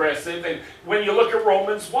more aggressive. And when you look at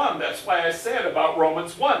Romans 1, that's why I said about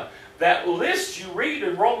Romans 1, that list you read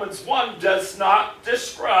in Romans 1 does not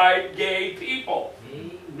describe gay people.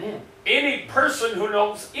 Amen. Any person who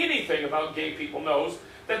knows anything about gay people knows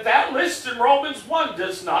that that list in Romans 1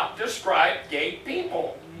 does not describe gay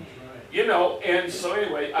people. You know, and so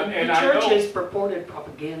anyway, and the church's purported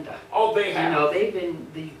propaganda. Oh, they have. You know, they've been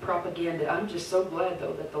the propaganda. I'm just so glad,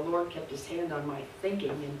 though, that the Lord kept His hand on my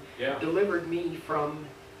thinking and delivered me from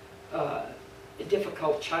a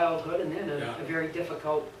difficult childhood and then a very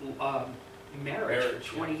difficult marriage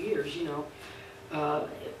for 20 years. You know,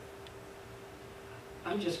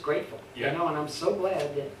 I'm just grateful. You know, and I'm so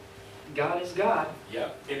glad that God is God. Yeah.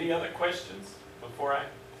 Any other questions before I?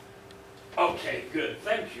 Okay, good.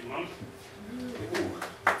 Thank you, Mom.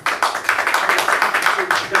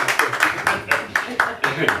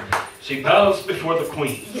 She bows before the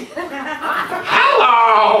Queen.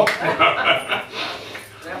 Hello!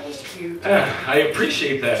 That was cute. I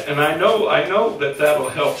appreciate that, and I know that that'll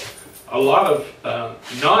help a lot of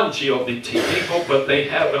non-LGBT people, but they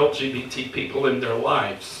have LGBT people in their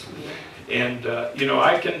lives. And, you know,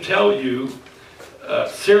 I can tell you,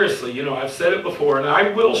 seriously, you know, I've said it before, and I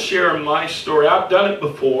will share my story. I've done it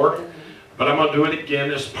before, but I'm going to do it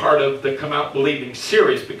again as part of the Come Out Believing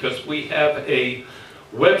series, because we have a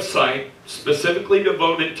website specifically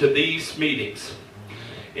devoted to these meetings.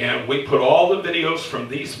 And we put all the videos from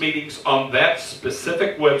these meetings on that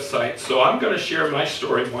specific website. So I'm going to share my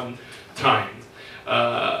story one time.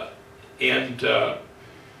 I'll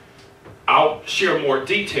share more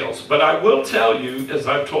details. But I will tell you, as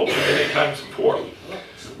I've told you many times before,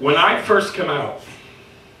 when I first came out,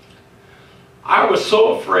 I was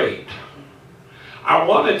so afraid. I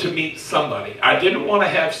wanted to meet somebody. I didn't want to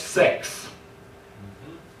have sex.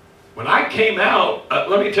 When I came out,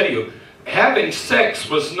 let me tell you, having sex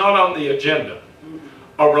was not on the agenda.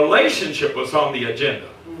 A relationship was on the agenda.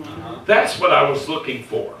 That's what I was looking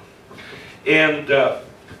for. And,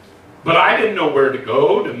 but I didn't know where to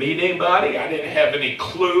go to meet anybody. I didn't have any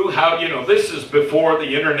clue how, you know, this is before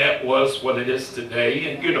the internet was what it is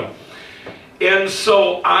today, and, you know. And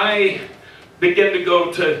so I began to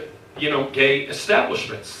go to, you know, gay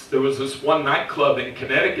establishments. There was this one nightclub in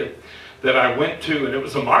Connecticut that I went to, and it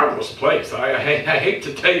was a marvelous place. I hate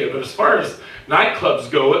to tell you, but as far as nightclubs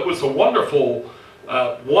go, it was a wonderful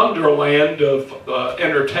wonderland of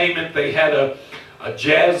entertainment. They had a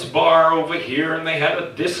jazz bar over here, and they had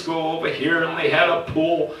a disco over here, and they had a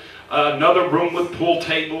pool, another room with pool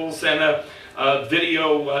tables, and a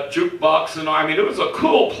video jukebox, and I mean, it was a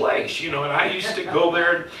cool place, you know, and I used to go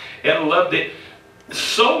there and loved it.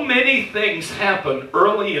 So many things happened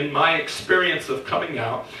early in my experience of coming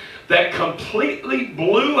out that completely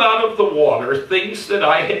blew out of the water things that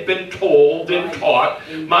I had been told and taught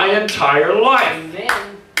my entire life.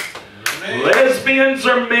 Amen. Lesbians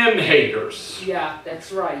are men haters. Yeah,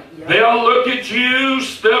 that's right. Yeah. They'll look at you,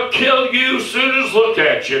 they'll kill you as soon as look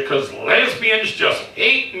at you, because lesbians just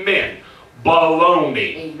hate men.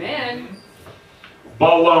 Baloney. Amen.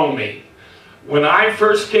 Baloney. When I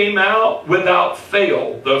first came out, without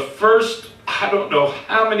fail, the first, I don't know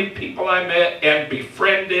how many people I met and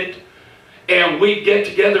befriended, and we'd get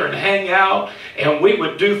together and hang out, and we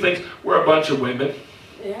would do things. We're a bunch of women.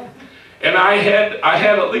 Yeah. And I had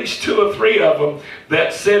at least 2 or 3 of them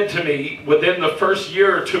that said to me within the first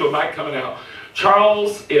year or 2 of my coming out,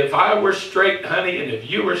 Charles, if I were straight, honey, and if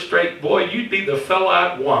you were straight, boy, you'd be the fella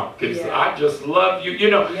I'd want, because I just love you,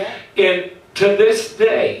 you know. Yeah. And to this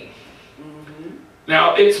day,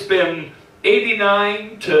 now it's been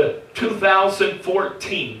 89 to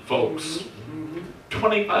 2014, folks,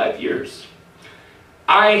 25 years.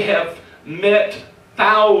 I have met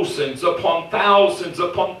thousands upon thousands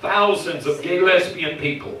upon thousands of gay lesbian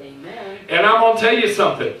people. Amen. And I'm going to tell you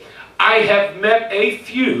something. I have met a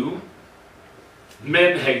few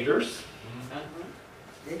men haters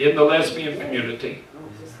in the lesbian community.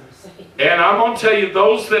 And I'm going to tell you,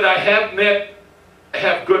 those that I have met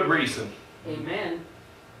have good reason. Amen.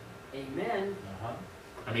 Amen.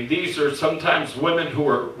 I mean, these are sometimes women who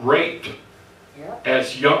are raped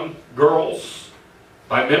as young girls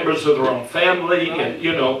by members of their own family, and,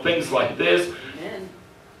 you know, things like this. Amen.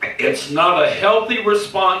 It's not a healthy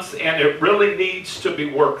response, and it really needs to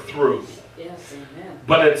be worked through. Yes, amen.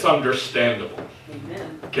 But it's understandable.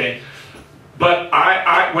 Amen. Okay? But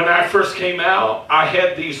when I first came out, I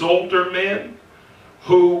had these older men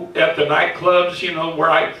who, at the nightclubs, you know,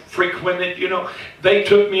 where I frequented, you know, they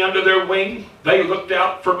took me under their wing. They looked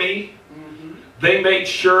out for me. They made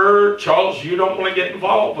sure, Charles, you don't want to get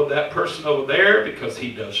involved with that person over there because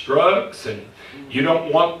he does drugs, and you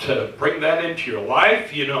don't want to bring that into your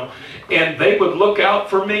life, you know. And they would look out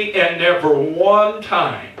for me, and never one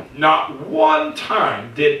time, not one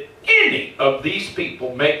time, did any of these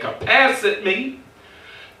people make a pass at me,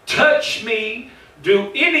 touch me,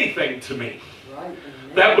 do anything to me. Right.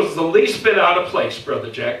 That was the least bit out of place, Brother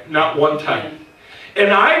Jack, not one time.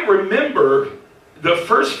 And I remember the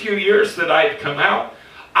first few years that I'd come out,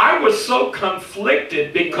 I was so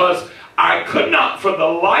conflicted because I could not for the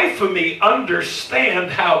life of me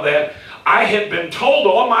understand how that I had been told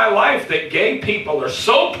all my life that gay people are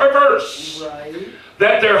so perverse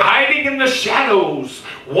that they're hiding in the shadows,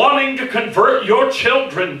 wanting to convert your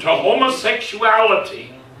children to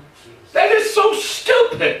homosexuality. That is so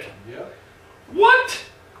stupid. What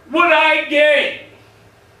would I gain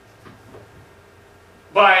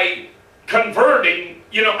by converting,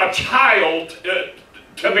 you know, a child to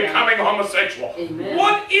becoming homosexual? Amen.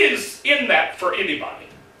 What is in that for anybody?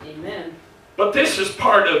 Amen. But this is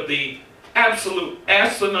part of the absolute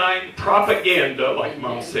asinine propaganda, like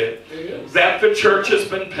Mom said, that the church has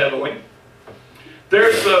been peddling.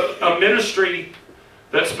 There's a ministry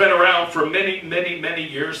that's been around for many, many, many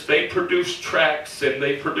years. They produce tracts and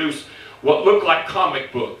they produce what look like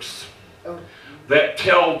comic books that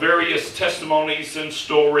tell various testimonies and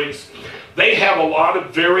stories. They have a lot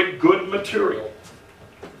of very good material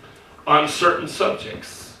on certain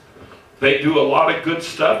subjects. They do a lot of good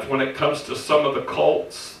stuff when it comes to some of the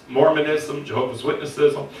cults, Mormonism, Jehovah's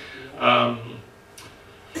Witnessism,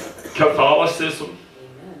 Catholicism.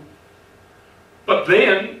 But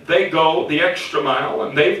then they go the extra mile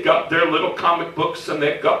and they've got their little comic books and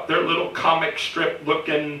they've got their little comic strip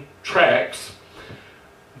looking tracts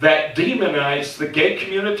that demonize the gay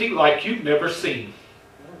community like you've never seen.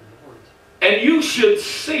 And you should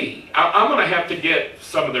see, I'm going to have to get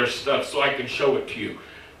some of their stuff so I can show it to you.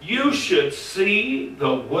 You should see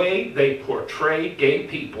the way they portray gay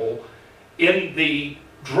people in the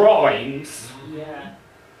drawings. Yeah.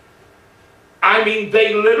 I mean,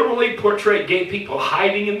 they literally portray gay people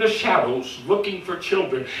hiding in the shadows, looking for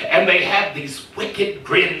children. And they have these wicked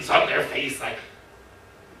grins on their face like,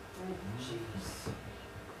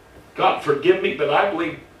 God forgive me, but I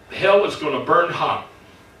believe hell is going to burn hot.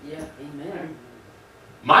 Yeah, amen.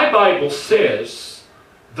 My Bible says,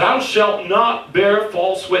 thou shalt not bear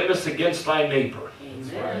false witness against thy neighbor.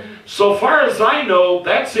 Amen. So far as I know,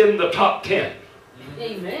 that's in the top 10.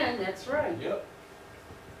 Amen, that's right. Yep.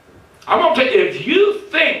 I'm going to tell you, if you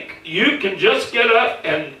think you can just get up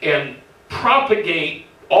and propagate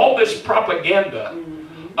all this propaganda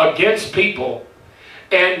against people,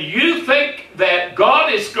 and you think that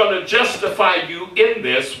God is going to justify you in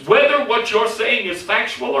this, whether what you're saying is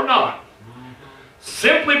factual or not,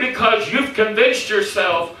 simply because you've convinced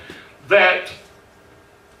yourself that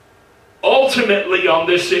ultimately on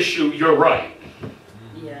this issue you're right.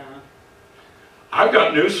 Yeah. I've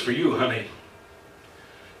got news for you, honey.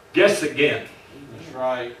 Guess again. That's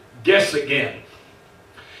right. Guess again.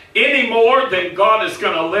 Any more than God is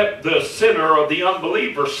going to let the sinner or the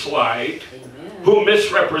unbeliever slide, who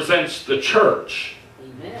misrepresents the church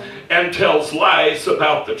and tells lies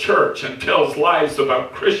about the church and tells lies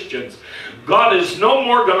about Christians. God is no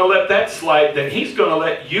more going to let that slide than He's going to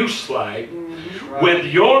let you slide with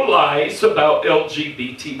your lies about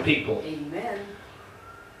LGBT people. Amen.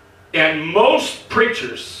 And most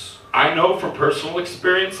preachers, I know from personal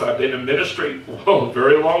experience, I've been in ministry a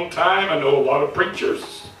very long time, I know a lot of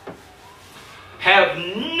preachers, have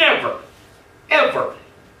never, ever,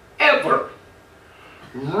 ever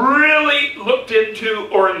really looked into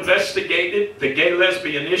or investigated the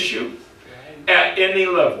gay-lesbian issue at any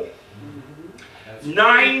level.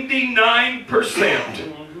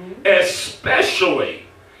 99%, especially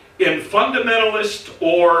in fundamentalist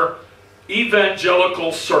or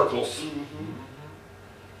evangelical circles.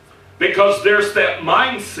 Because there's that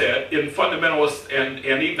mindset in fundamentalist and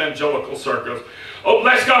evangelical circles. Oh,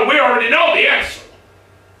 bless God, we already know the answer.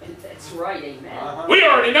 That's right, amen. We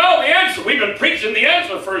already know the answer. We've been preaching the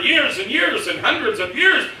answer for years and years and hundreds of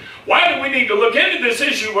years. Why do we need to look into this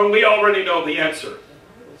issue when we already know the answer?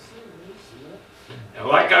 And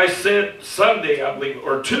like I said Sunday, I believe,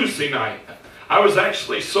 or Tuesday night, I was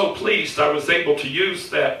actually so pleased I was able to use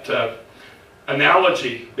that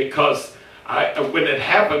analogy because when it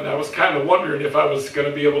happened, I was kind of wondering if I was going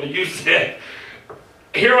to be able to use it.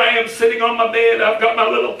 Here I am sitting on my bed. I've got my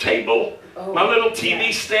little table, my little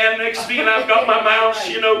TV stand next to me, and I've got my mouse,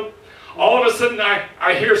 you know. All of a sudden,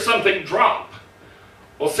 I hear something drop.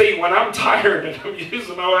 Well, see, when I'm tired and I'm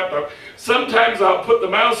using my laptop, sometimes I'll put the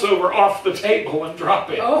mouse over off the table and drop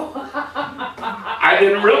it. I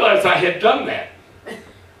didn't realize I had done that.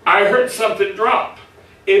 I heard something drop.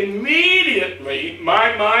 Immediately,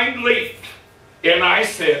 my mind leaped. And I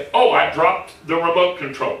said, oh, I dropped the remote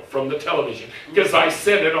control from the television because I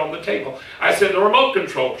set it on the table. I said, the remote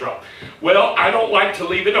control dropped. Well, I don't like to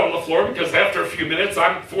leave it on the floor because after a few minutes,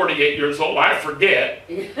 I'm 48 years old, I forget.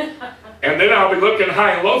 And then I'll be looking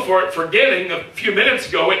high and low for it, forgetting a few minutes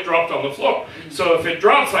ago it dropped on the floor. So if it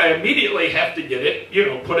drops, I immediately have to get it, you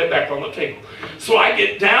know, put it back on the table. So I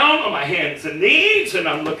get down on my hands and knees and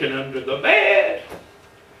I'm looking under the bed.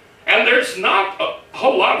 And there's not a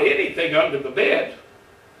whole lot of anything under the bed.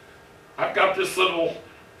 I've got this little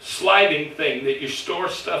sliding thing that you store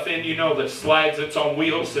stuff in, you know, that slides, it's on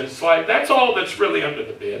wheels and slides. That's all that's really under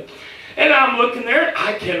the bed. And I'm looking there, and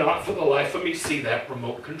I cannot for the life of me see that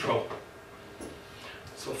remote control.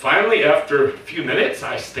 So finally, after a few minutes,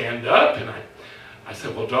 I stand up and I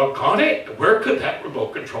said, well, doggone it, where could that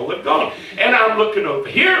remote control have gone? And I'm looking over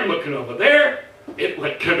here, I'm looking over there.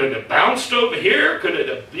 Could it have bounced over here? Could it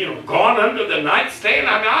have, you know, gone under the nightstand?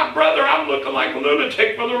 I mean, brother, I'm looking like a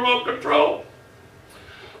lunatic for the remote control.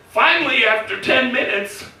 Finally, after 10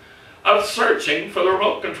 minutes, of searching for the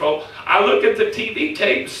remote control, I look at the TV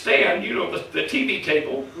tape stand, you know, the TV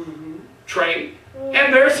table tray,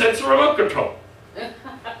 and there sits the remote control.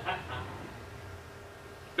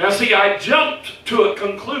 Now see, I jumped to a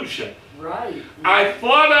conclusion. Right. I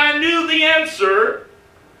thought I knew the answer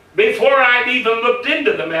before I'd even looked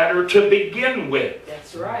into the matter to begin with.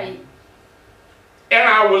 That's right. And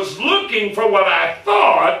I was looking for what I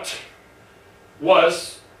thought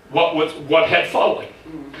was what had fallen.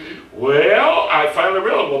 Well, I finally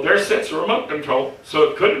realized, well, there sits the remote control, so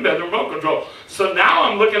it couldn't have been the remote control. So now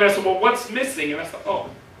I'm looking, I said, well, what's missing? And I thought, oh,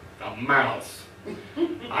 the mouse.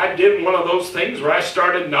 I did one of those things where I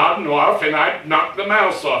started nodding off and I knocked the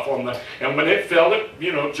mouse off on the, and when it fell, it,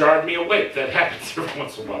 you know, jarred me awake. That happens every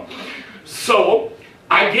once in a while. So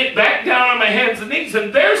I get back down on my hands and knees,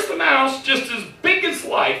 and there's the mouse, just as big as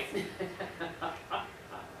life.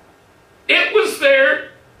 It was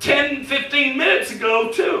there 10, 15 minutes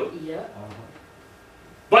ago, too. Yeah.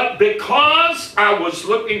 But because I was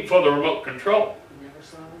looking for the remote control, Never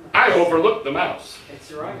saw them. I overlooked the mouse.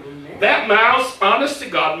 That's right. Amen. That mouse, honest to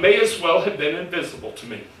God, may as well have been invisible to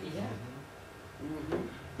me. Yeah.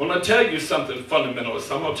 I'm going to tell you something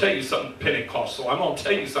fundamentalist. I'm going to tell you something Pentecostal. I'm going to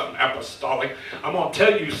tell you something apostolic. I'm going to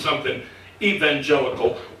tell you something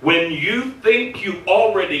evangelical. When you think you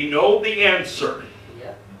already know the answer,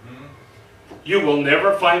 you will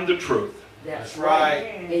never find the truth. That's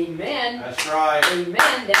right. Amen. That's right. Amen.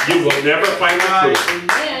 That's You will never find the truth.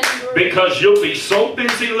 Amen. Because you'll be so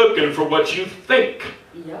busy looking for what you think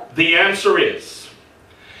Yep. the answer is.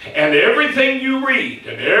 And everything you read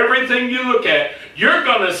and everything you look at, you're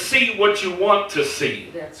going to see what you want to see.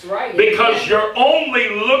 That's right. Because Amen. you're only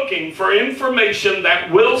looking for information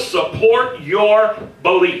that will support your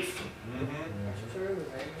belief. That's true.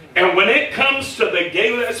 And when it comes to the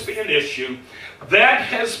gay-lesbian issue, that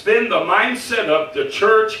has been the mindset of the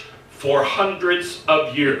church for hundreds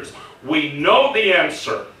of years. We know the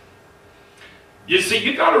answer. You see,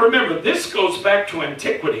 you got to remember, this goes back to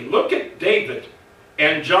antiquity. Look at David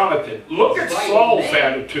and Jonathan. Look at Right, Saul's amen.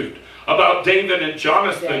 attitude about David and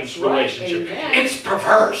Jonathan's That's right, relationship. amen. It's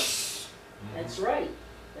perverse. That's right.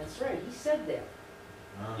 That's right. He said that.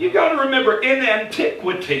 You got to remember, in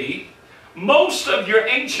antiquity, most of your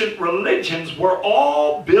ancient religions were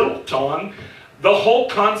all built on the whole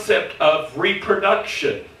concept of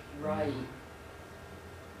reproduction. Right.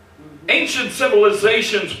 Ancient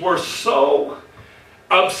civilizations were so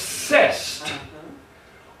obsessed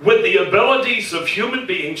with the abilities of human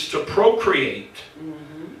beings to procreate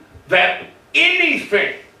that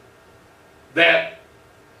anything that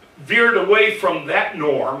veered away from that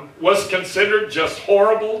norm was considered just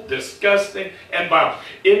horrible, disgusting, and vile.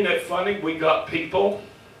 Isn't it funny? We got people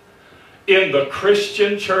in the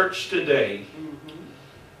Christian church today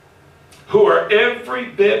who are every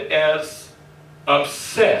bit as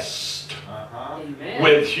obsessed Amen.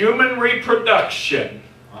 with human reproduction,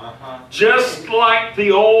 just like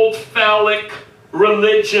the old phallic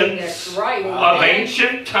religions That's right. of Amen.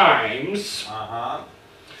 ancient times,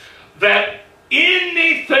 that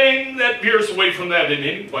anything that veers away from that in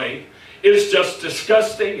any way is just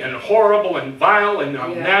disgusting and horrible and vile and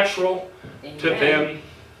unnatural to Amen. them.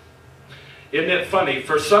 Isn't it funny?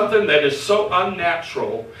 For something that is so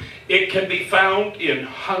unnatural, it can be found in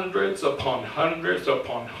hundreds upon hundreds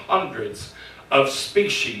upon hundreds of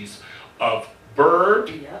species of bird,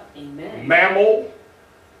 Yep. Amen. mammal,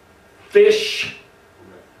 fish,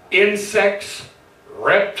 insects,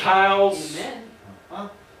 reptiles. Amen.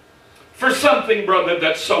 For something, brother,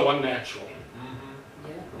 that's so unnatural.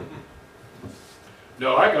 Yeah.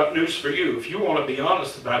 No, I got news for you. If you want to be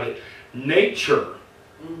honest about it, nature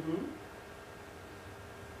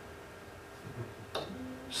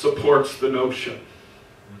supports the notion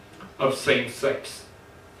of same-sex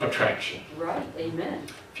attraction. Right. Amen.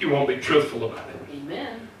 If you want to be truthful about it,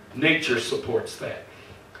 Amen. nature supports that.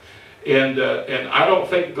 And I don't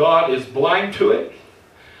think God is blind to it.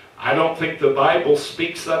 I don't think the Bible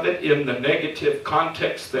speaks of it in the negative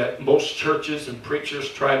context that most churches and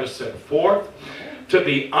preachers try to set forth. To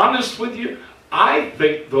be honest with you, I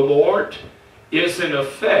think the Lord is in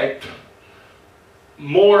effect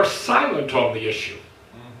more silent on the issue.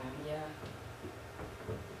 Yeah.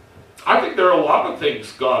 I think there are a lot of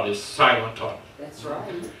things God is silent on. That's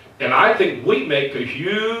right. And I think we make a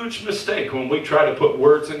huge mistake when we try to put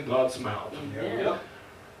words in God's mouth. Amen.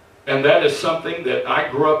 And that is something that I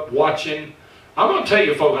grew up watching. I'm going to tell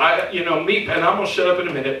you, folks, me, and I'm going to shut up in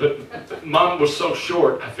a minute, but Mom was so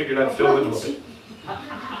short, I figured I'd fill in a little bit.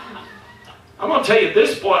 I'm going to tell you,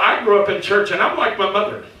 this boy, I grew up in church, and I'm like my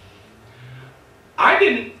mother. I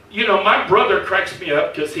didn't you know, my brother cracks me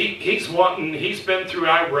up because he's been through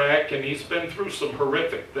Iraq and he's been through some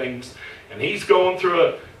horrific things. And he's going through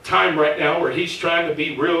a time right now where he's trying to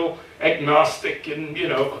be real agnostic and, you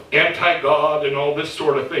know, anti-God and all this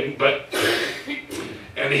sort of thing.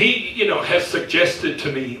 And he, you know, has suggested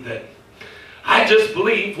to me that I just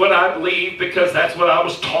believe what I believe because that's what I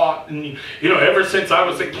was taught. And, you know, ever since I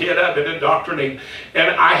was a kid, I've been indoctrinated.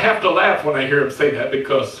 And I have to laugh when I hear him say that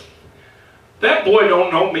because that boy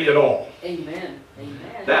don't know me at all. Amen.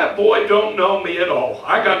 Amen. That boy don't know me at all.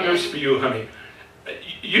 I got news for you, honey.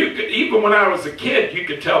 You could, even when I was a kid, you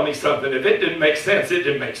could tell me something. If it didn't make sense, it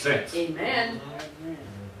didn't make sense. Amen.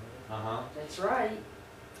 Uh-huh. That's right.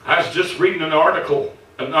 I was just reading an article.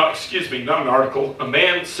 Not an article. A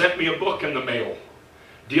man sent me a book in the mail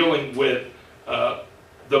dealing with the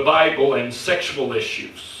Bible and sexual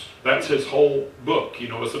issues. That's his whole book, you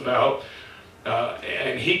know, is about.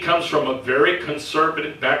 And he comes from a very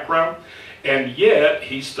conservative background. And yet,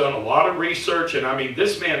 he's done a lot of research, and I mean,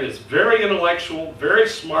 this man is very intellectual, very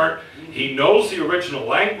smart. He knows the original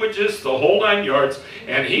languages, the whole 9 yards,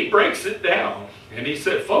 and he breaks it down. And he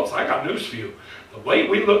said, folks, I got news for you. The way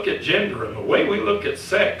we look at gender and the way we look at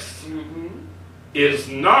sex is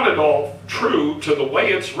not at all true to the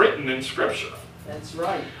way it's written in Scripture. That's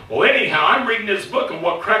right. Well, anyhow, I'm reading his book, and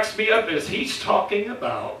what cracks me up is he's talking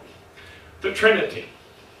about the Trinity.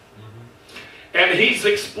 And he's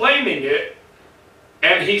explaining it,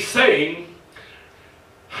 and he's saying,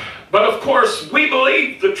 but of course, we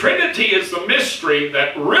believe the Trinity is a mystery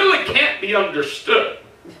that really can't be understood.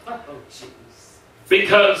 Oh, jeez.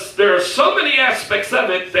 Because there are so many aspects of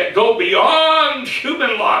it that go beyond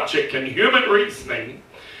human logic and human reasoning.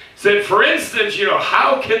 Said, for instance, you know,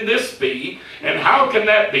 how can this be, and how can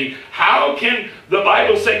that be? How can the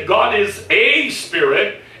Bible say God is a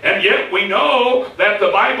spirit? And yet we know that the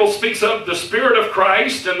Bible speaks of the Spirit of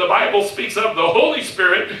Christ, and the Bible speaks of the Holy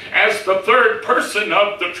Spirit as the third person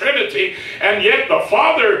of the Trinity, and yet the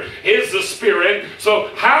Father is the Spirit. So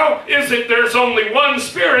how is it there's only one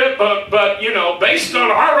Spirit, but you know, based on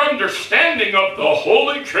our understanding of the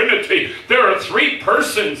Holy Trinity, there are three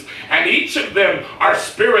persons, and each of them are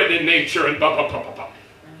Spirit in nature, and blah, blah, blah, blah, blah.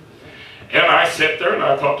 And I sat there and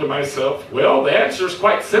I thought to myself, well, the answer is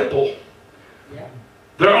quite simple. Yeah.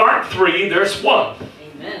 There aren't three, there's one.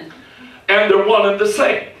 Amen. And they're one and the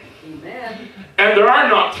same. Amen. And there are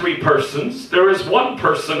not three persons. There is one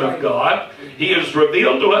person of God. He is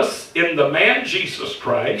revealed to us in the man Jesus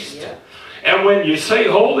Christ. Yeah. And when you say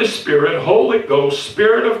Holy Spirit, Holy Ghost,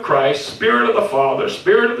 Spirit of Christ, Spirit of the Father,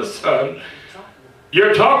 Spirit of the Son,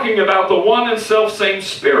 you're talking about the one and self-same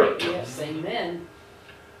Spirit. Yes, amen.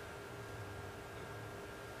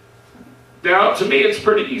 Now, to me, it's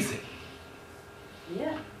pretty easy.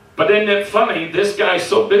 Yeah. But isn't it funny, this guy's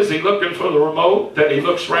so busy looking for the remote that he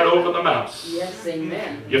looks right over the mouse. Yes,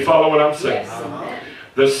 amen. You follow what I'm saying? Yes, amen.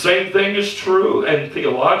 The same thing is true in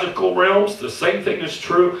theological realms. The same thing is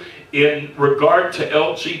true in regard to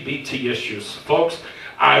LGBT issues. Folks,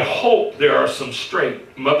 I hope there are some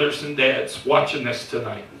straight mothers and dads watching this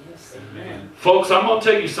tonight. Yes, amen. Folks, I'm going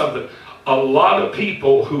to tell you something. A lot of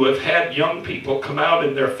people who have had young people come out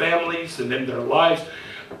in their families and in their lives,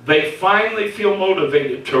 they finally feel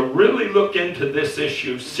motivated to really look into this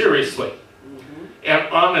issue seriously and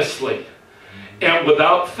honestly. And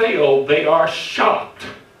without fail, they are shocked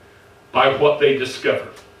by what they discover.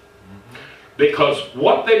 Because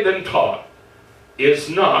what they've been taught is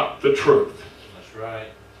not the truth. That's right.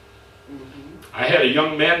 I had a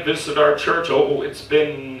young man visit our church, oh, it's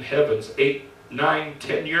been, heavens, 8, 9,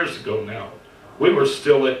 10 years ago now. We were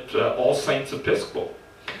still at All Saints Episcopal.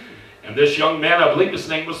 And this young man, I believe his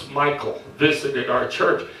name was Michael, visited our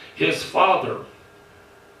church. His father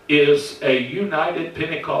is a United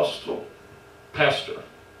Pentecostal pastor.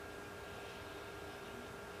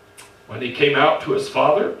 When he came out to his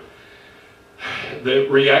father, the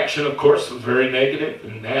reaction, of course, was very negative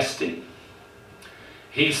and nasty.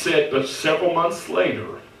 He said, but several months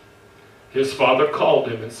later, his father called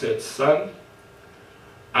him and said, son,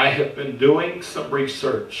 I have been doing some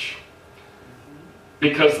research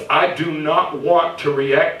because I do not want to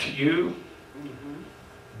react to you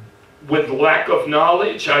with lack of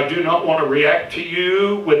knowledge. I do not want to react to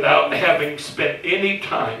you without having spent any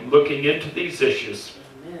time looking into these issues.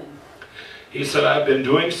 Amen. He said, I've been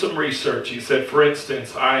doing some research. He said, for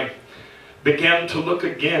instance, I began to look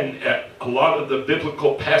again at a lot of the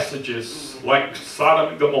biblical passages like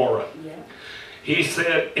Sodom and Gomorrah. Yeah. He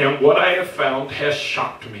said, and what I have found has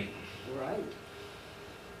shocked me. Right.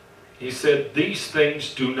 He said, these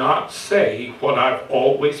things do not say what I've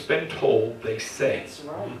always been told they say. That's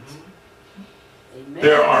right. Amen.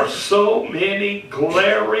 There are so many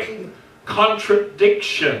glaring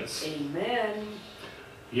contradictions. Amen.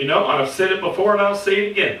 You know, I've said it before and I'll say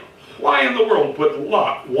it again. Why in the world would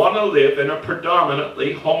Lot want to live in a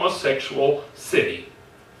predominantly homosexual city?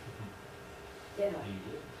 Yeah.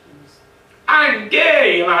 I'm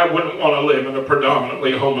gay and I wouldn't want to live in a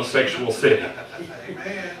predominantly homosexual city.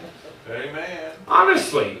 Amen. Amen.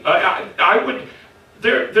 Honestly, I would.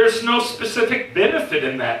 There's no specific benefit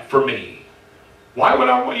in that for me. Why would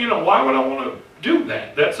I want? Why would I want to do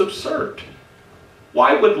that? That's absurd.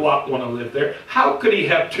 Why would Lot want to live there? How could he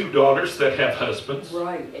have 2 daughters that have husbands?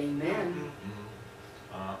 Right. Amen.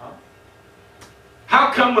 Uh-huh.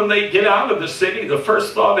 How come when they get out of the city, the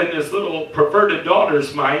first thought in his little perverted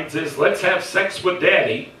daughter's minds is, let's have sex with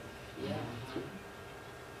daddy Yeah.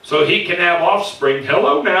 so he can have offspring?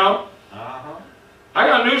 Hello now. Uh-huh. I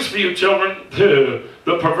got news for you, children.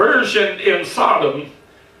 The perversion in Sodom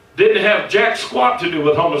didn't have jack squat to do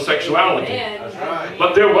with homosexuality. Amen. That's right.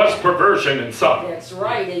 But there was perversion in Sodom. That's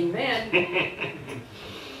right. Amen.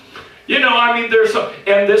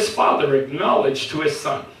 And this father acknowledged to his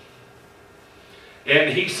son.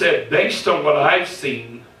 And he said, based on what I've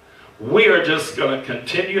seen, we are just going to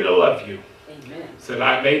continue to love you. Amen. Said,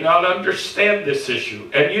 I may not understand this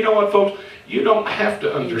issue. And you know what, folks? You don't have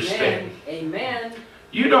to understand. Amen.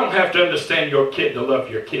 You don't have to understand your kid to love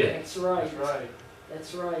your kid. That's right. That's right.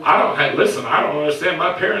 That's right. I don't understand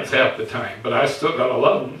my parents half the time, but I still got to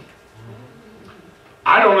love them.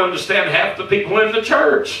 I don't understand half the people in the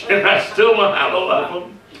church, and I still know how to love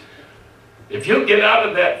them. If you'll get out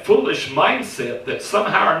of that foolish mindset that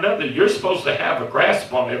somehow or another you're supposed to have a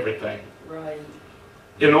grasp on everything Right.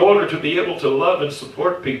 in order to be able to love and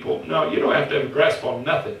support people, no, you don't have to have a grasp on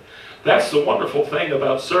nothing. That's the wonderful thing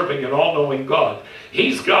about serving an all-knowing God.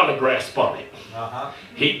 He's got a grasp on it. Uh-huh.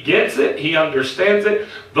 He gets it. He understands it.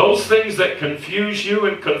 Those things that confuse you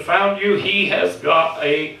and confound you, he has got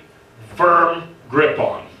a firm grip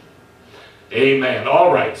on. Amen.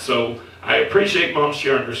 All right, so I appreciate Mom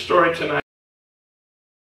sharing her story tonight.